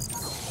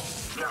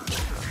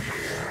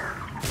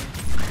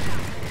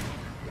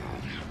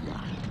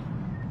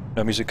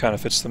 No, music kind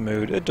of fits the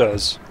mood. It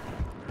does.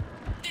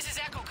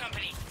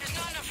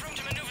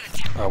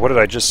 What did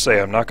I just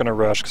say? I'm not going to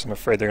rush because I'm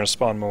afraid they're going to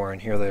spawn more,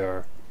 and here they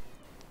are.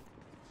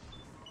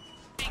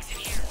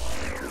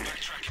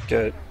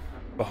 Get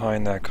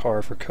behind that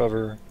car for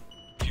cover.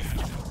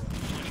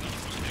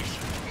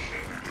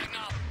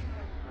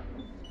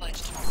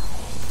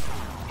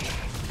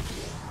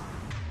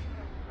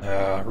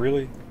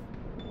 Really?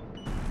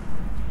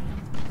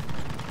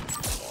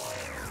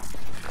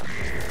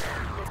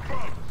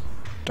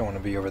 Don't want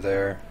to be over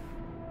there.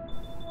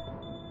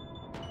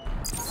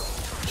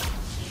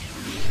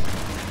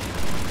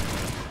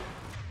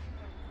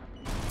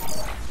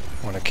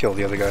 I want to kill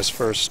the other guys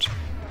first.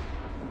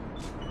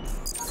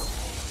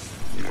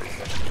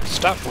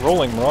 Stop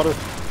rolling, Marauder!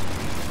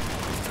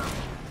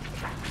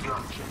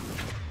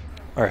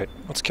 Alright,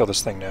 let's kill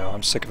this thing now.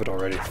 I'm sick of it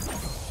already.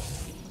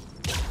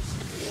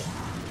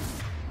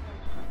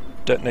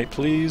 Detonate,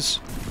 please.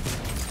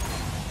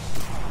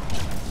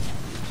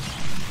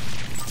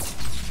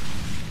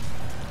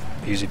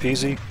 Easy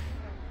peasy.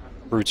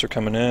 Brutes are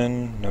coming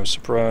in, no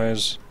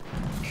surprise.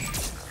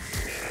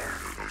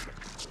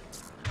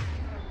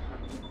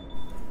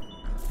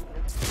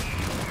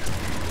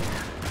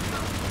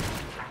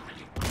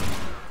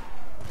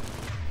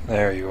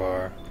 There you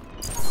are.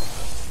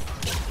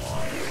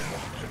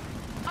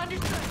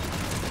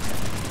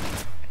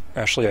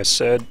 Ashley, I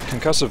said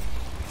concussive.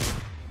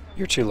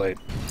 You're too late.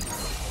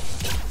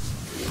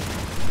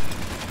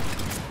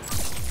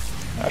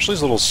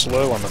 Ashley's a little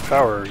slow on the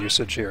power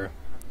usage here.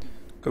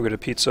 Go get a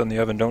pizza in the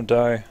oven, don't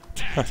die.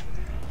 I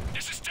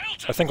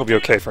think we'll be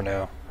okay for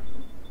now.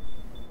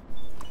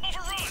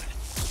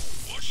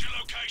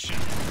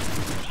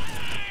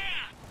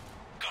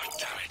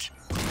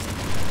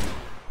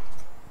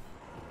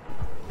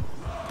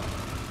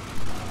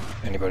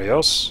 Anybody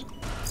else?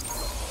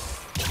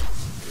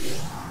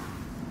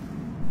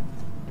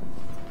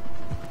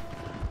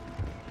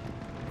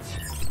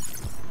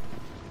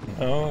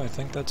 No, I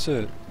think that's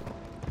it.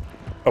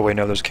 Oh wait,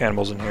 no, there's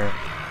cannibals in here.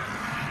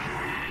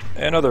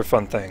 And other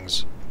fun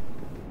things.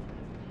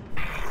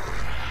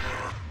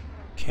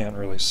 Can't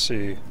really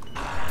see.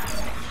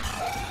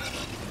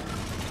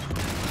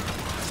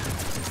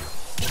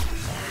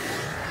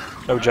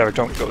 No, Javik,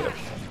 don't go there.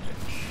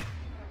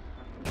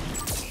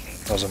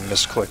 That was a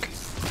misclick.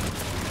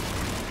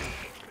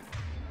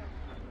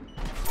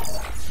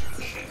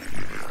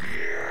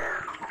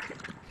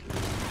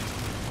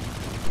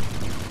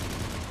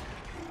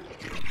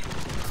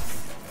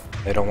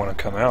 They don't want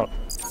to come out.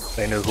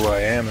 They know who I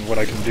am and what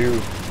I can do.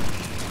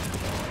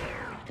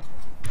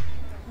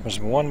 There's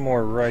one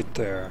more right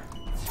there.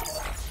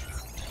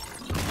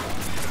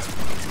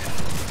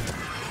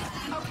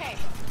 Okay.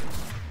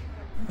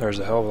 There's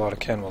a hell of a lot of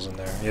cannibals in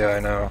there. Yeah, I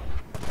know.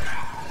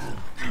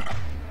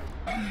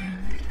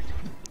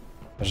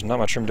 There's not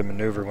much room to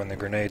maneuver when the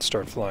grenades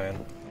start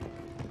flying.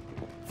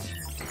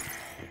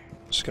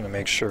 Just gonna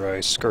make sure I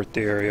skirt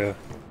the area.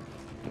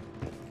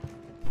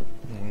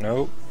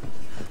 Nope.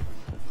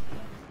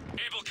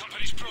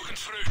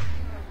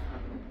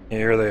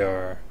 Here they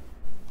are.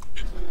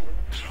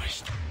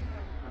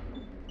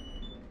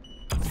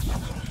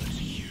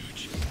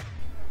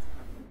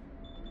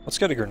 Let's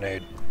get a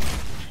grenade.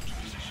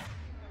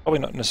 Probably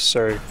not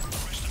necessary.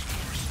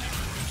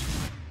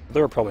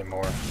 There are probably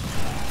more.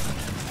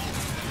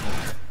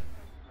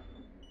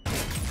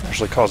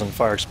 Actually causing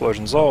fire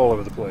explosions all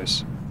over the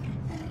place.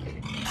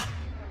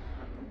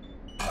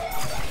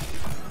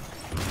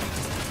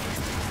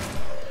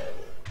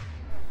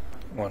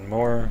 One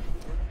more.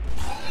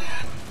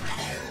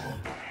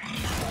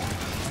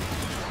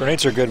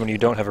 Grenades are good when you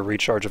don't have a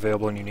recharge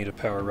available and you need a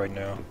power right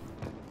now.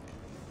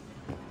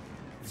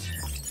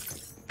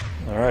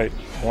 Alright,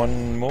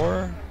 one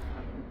more.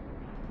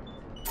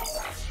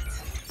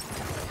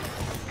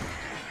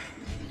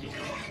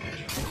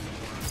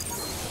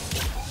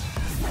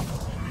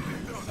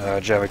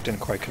 Javik didn't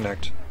quite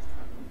connect.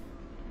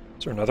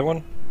 Is there another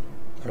one?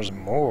 There's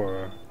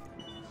more.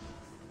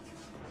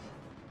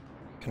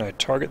 Can I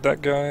target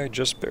that guy?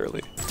 Just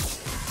barely.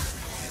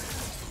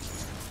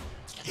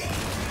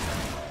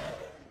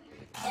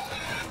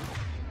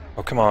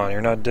 Oh, come on,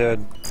 you're not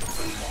dead.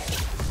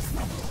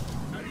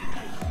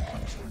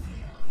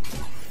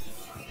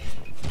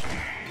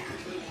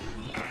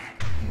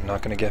 You're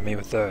not gonna get me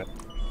with that.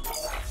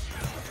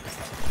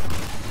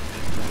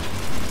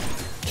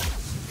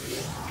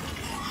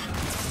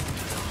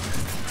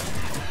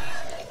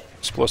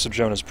 Explosive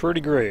Joan is pretty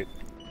great.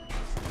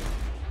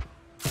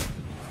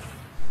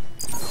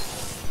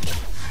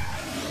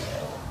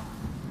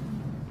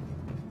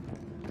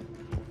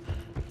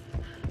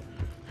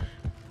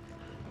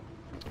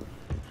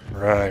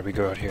 Right, we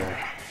go out here.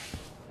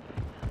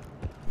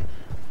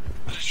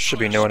 Should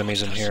be no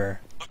enemies in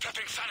here.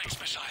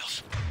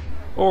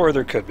 Or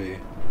there could be.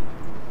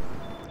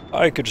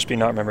 I could just be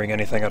not remembering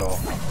anything at all.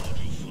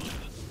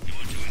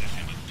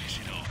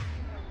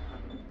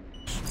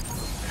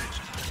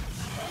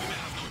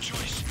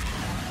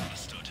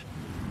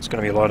 It's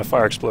gonna be a lot of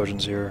fire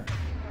explosions here.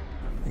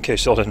 in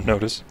case y'all didn't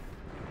notice.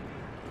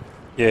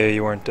 Yeah,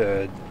 you weren't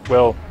dead.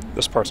 Well,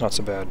 this part's not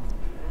so bad.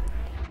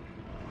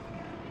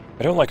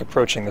 I don't like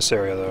approaching this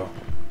area, though.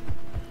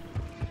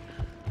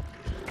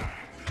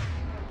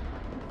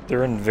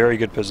 They're in very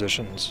good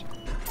positions.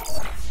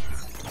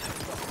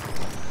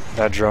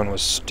 That drone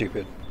was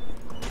stupid.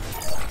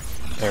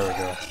 There we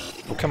go.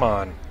 Oh, come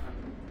on.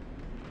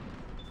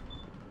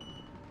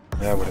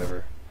 Yeah,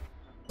 whatever.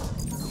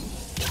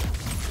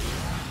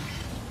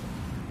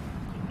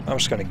 I'm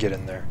just gonna get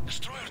in there.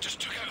 Destroyer just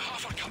took out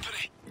half our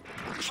company.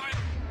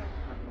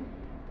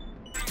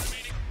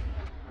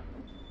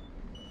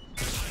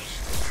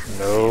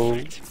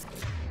 No.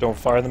 Don't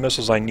fire the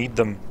missiles, I need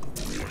them.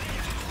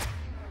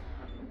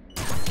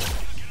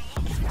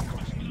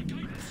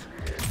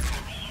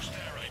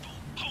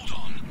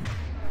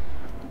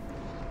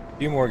 A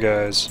few more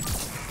guys.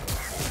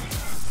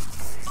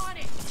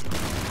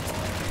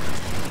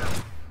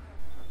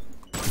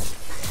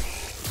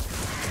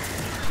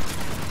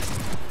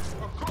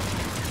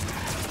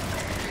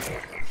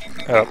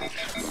 Oh,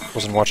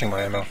 wasn't watching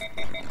my ammo.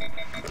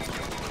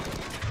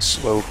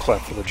 Slow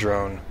clap for the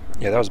drone.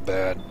 Yeah, that was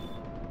bad.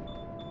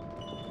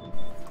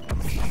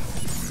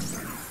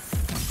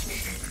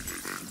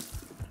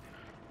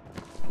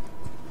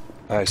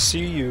 I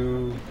see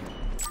you.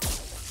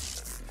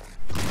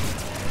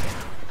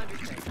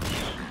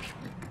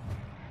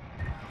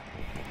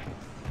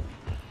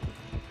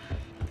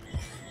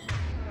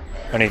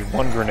 I need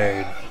one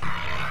grenade.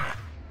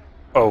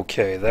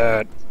 Okay,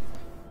 that's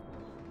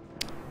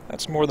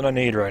more than I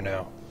need right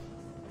now.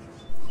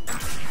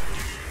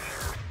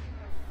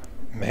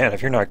 Man,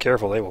 if you're not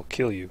careful, they will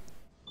kill you.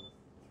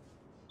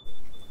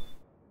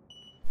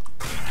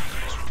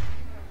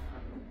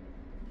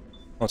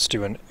 Let's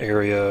do an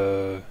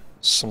area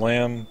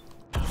slam.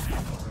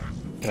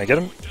 Can I get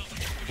him?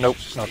 Nope,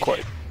 not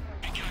quite.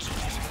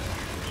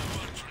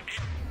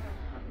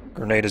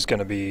 Grenade is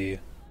gonna be...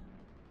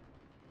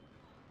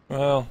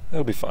 well,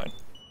 it'll be fine.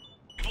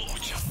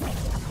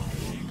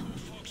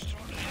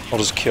 I'll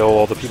just kill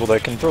all the people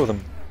that can throw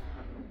them.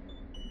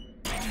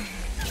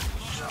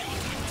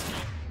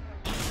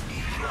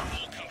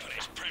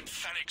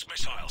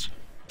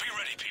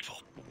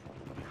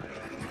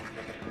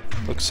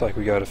 Looks like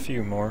we got a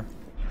few more.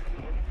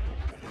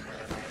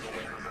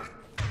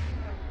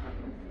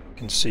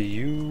 Can see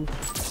you.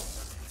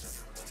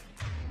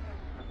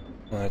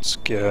 Let's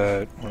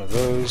get one of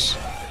those.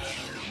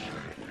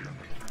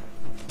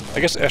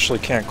 I guess Ashley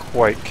can't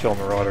quite kill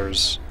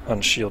Marauders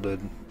unshielded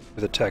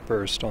with attack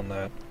burst on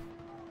that.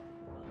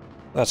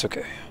 That's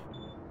okay.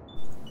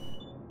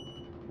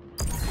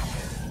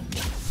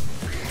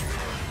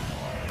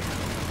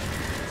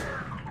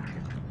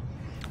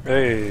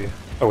 Hey!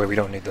 Oh wait, we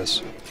don't need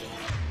this.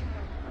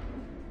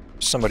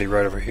 Somebody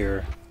right over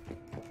here.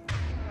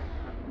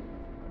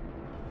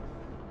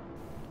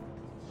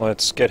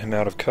 Let's get him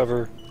out of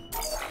cover.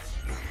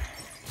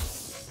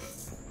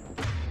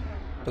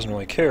 Doesn't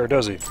really care,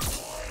 does he?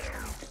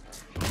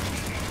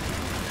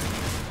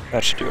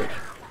 That should do it.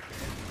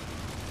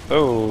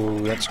 Oh,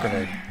 that's a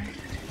grenade.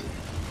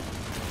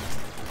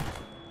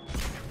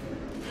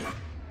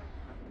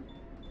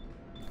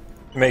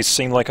 It may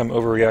seem like I'm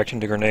overreacting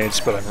to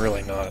grenades, but I'm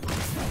really not.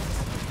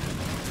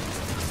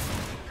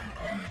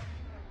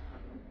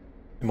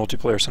 In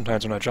multiplayer,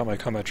 sometimes when I drop my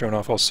combat drone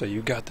off, I'll say,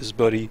 "You got this,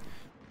 buddy.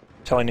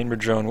 Tell I name your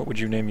drone, what would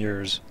you name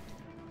yours?"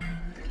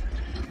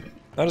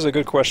 That is a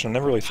good question, I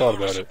never really thought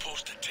about it.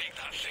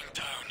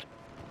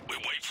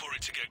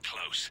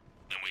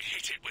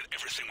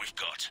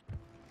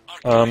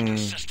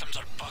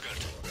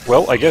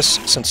 Well, I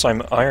guess since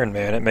I'm Iron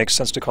Man, it makes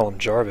sense to call him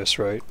Jarvis,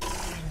 right?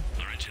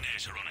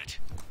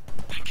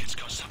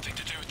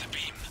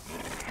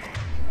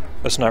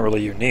 That's not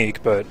really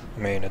unique, but, I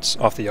mean, it's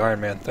off the Iron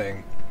Man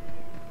thing.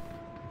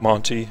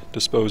 Monty,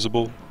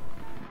 disposable.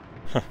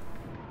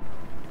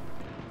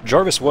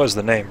 Jarvis was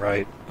the name,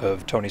 right,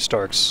 of Tony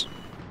Stark's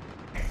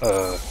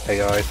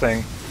AI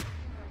thing?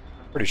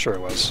 Pretty sure it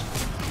was.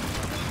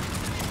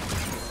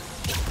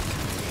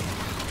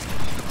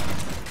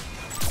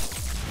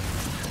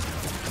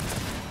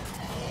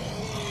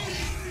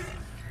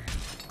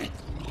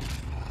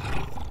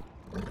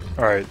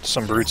 Alright,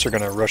 some brutes are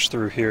gonna rush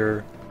through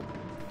here.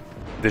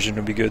 Vision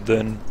would be good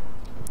then.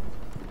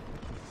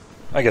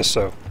 I guess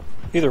so.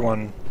 Either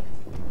one.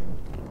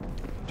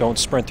 Don't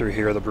sprint through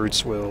here, the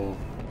brutes will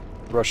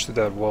rush through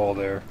that wall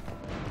there.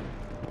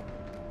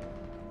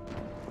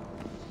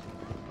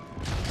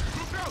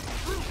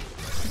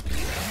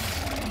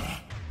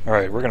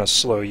 Alright, we're gonna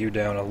slow you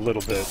down a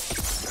little bit.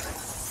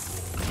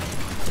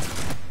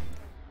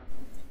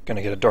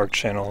 Gonna get a dark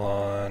channel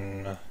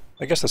on...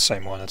 I guess the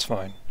same one, that's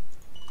fine.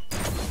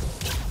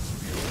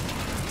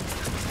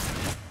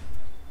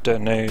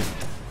 Detonate.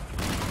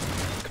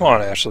 Come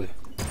on, Ashley.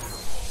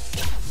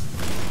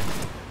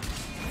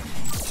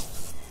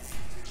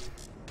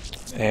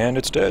 And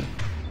it's dead.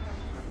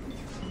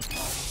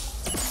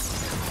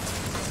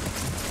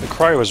 The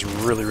cryo is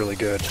really, really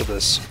good for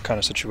this kind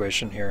of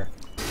situation here.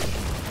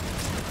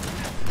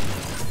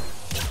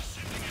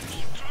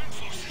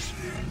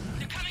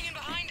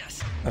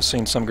 I've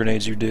seen some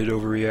grenades you did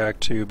overreact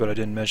to, but I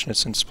didn't mention it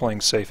since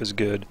playing safe is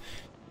good.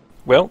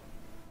 Well,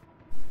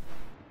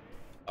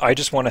 I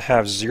just want to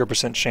have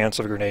 0% chance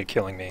of a grenade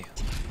killing me.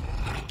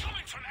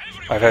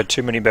 I've had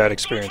too many bad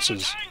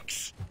experiences.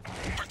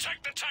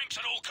 Protect the tanks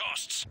at all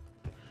costs.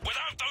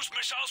 Without those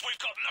missiles, we've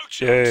got no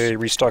chance. Yay,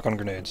 restock on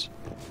grenades.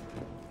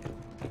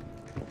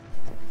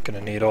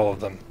 Gonna need all of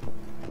them.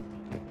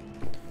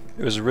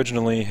 It was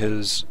originally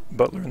his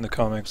butler in the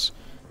comics,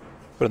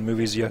 but in the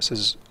movies, yes,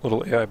 his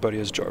little AI buddy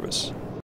is Jarvis.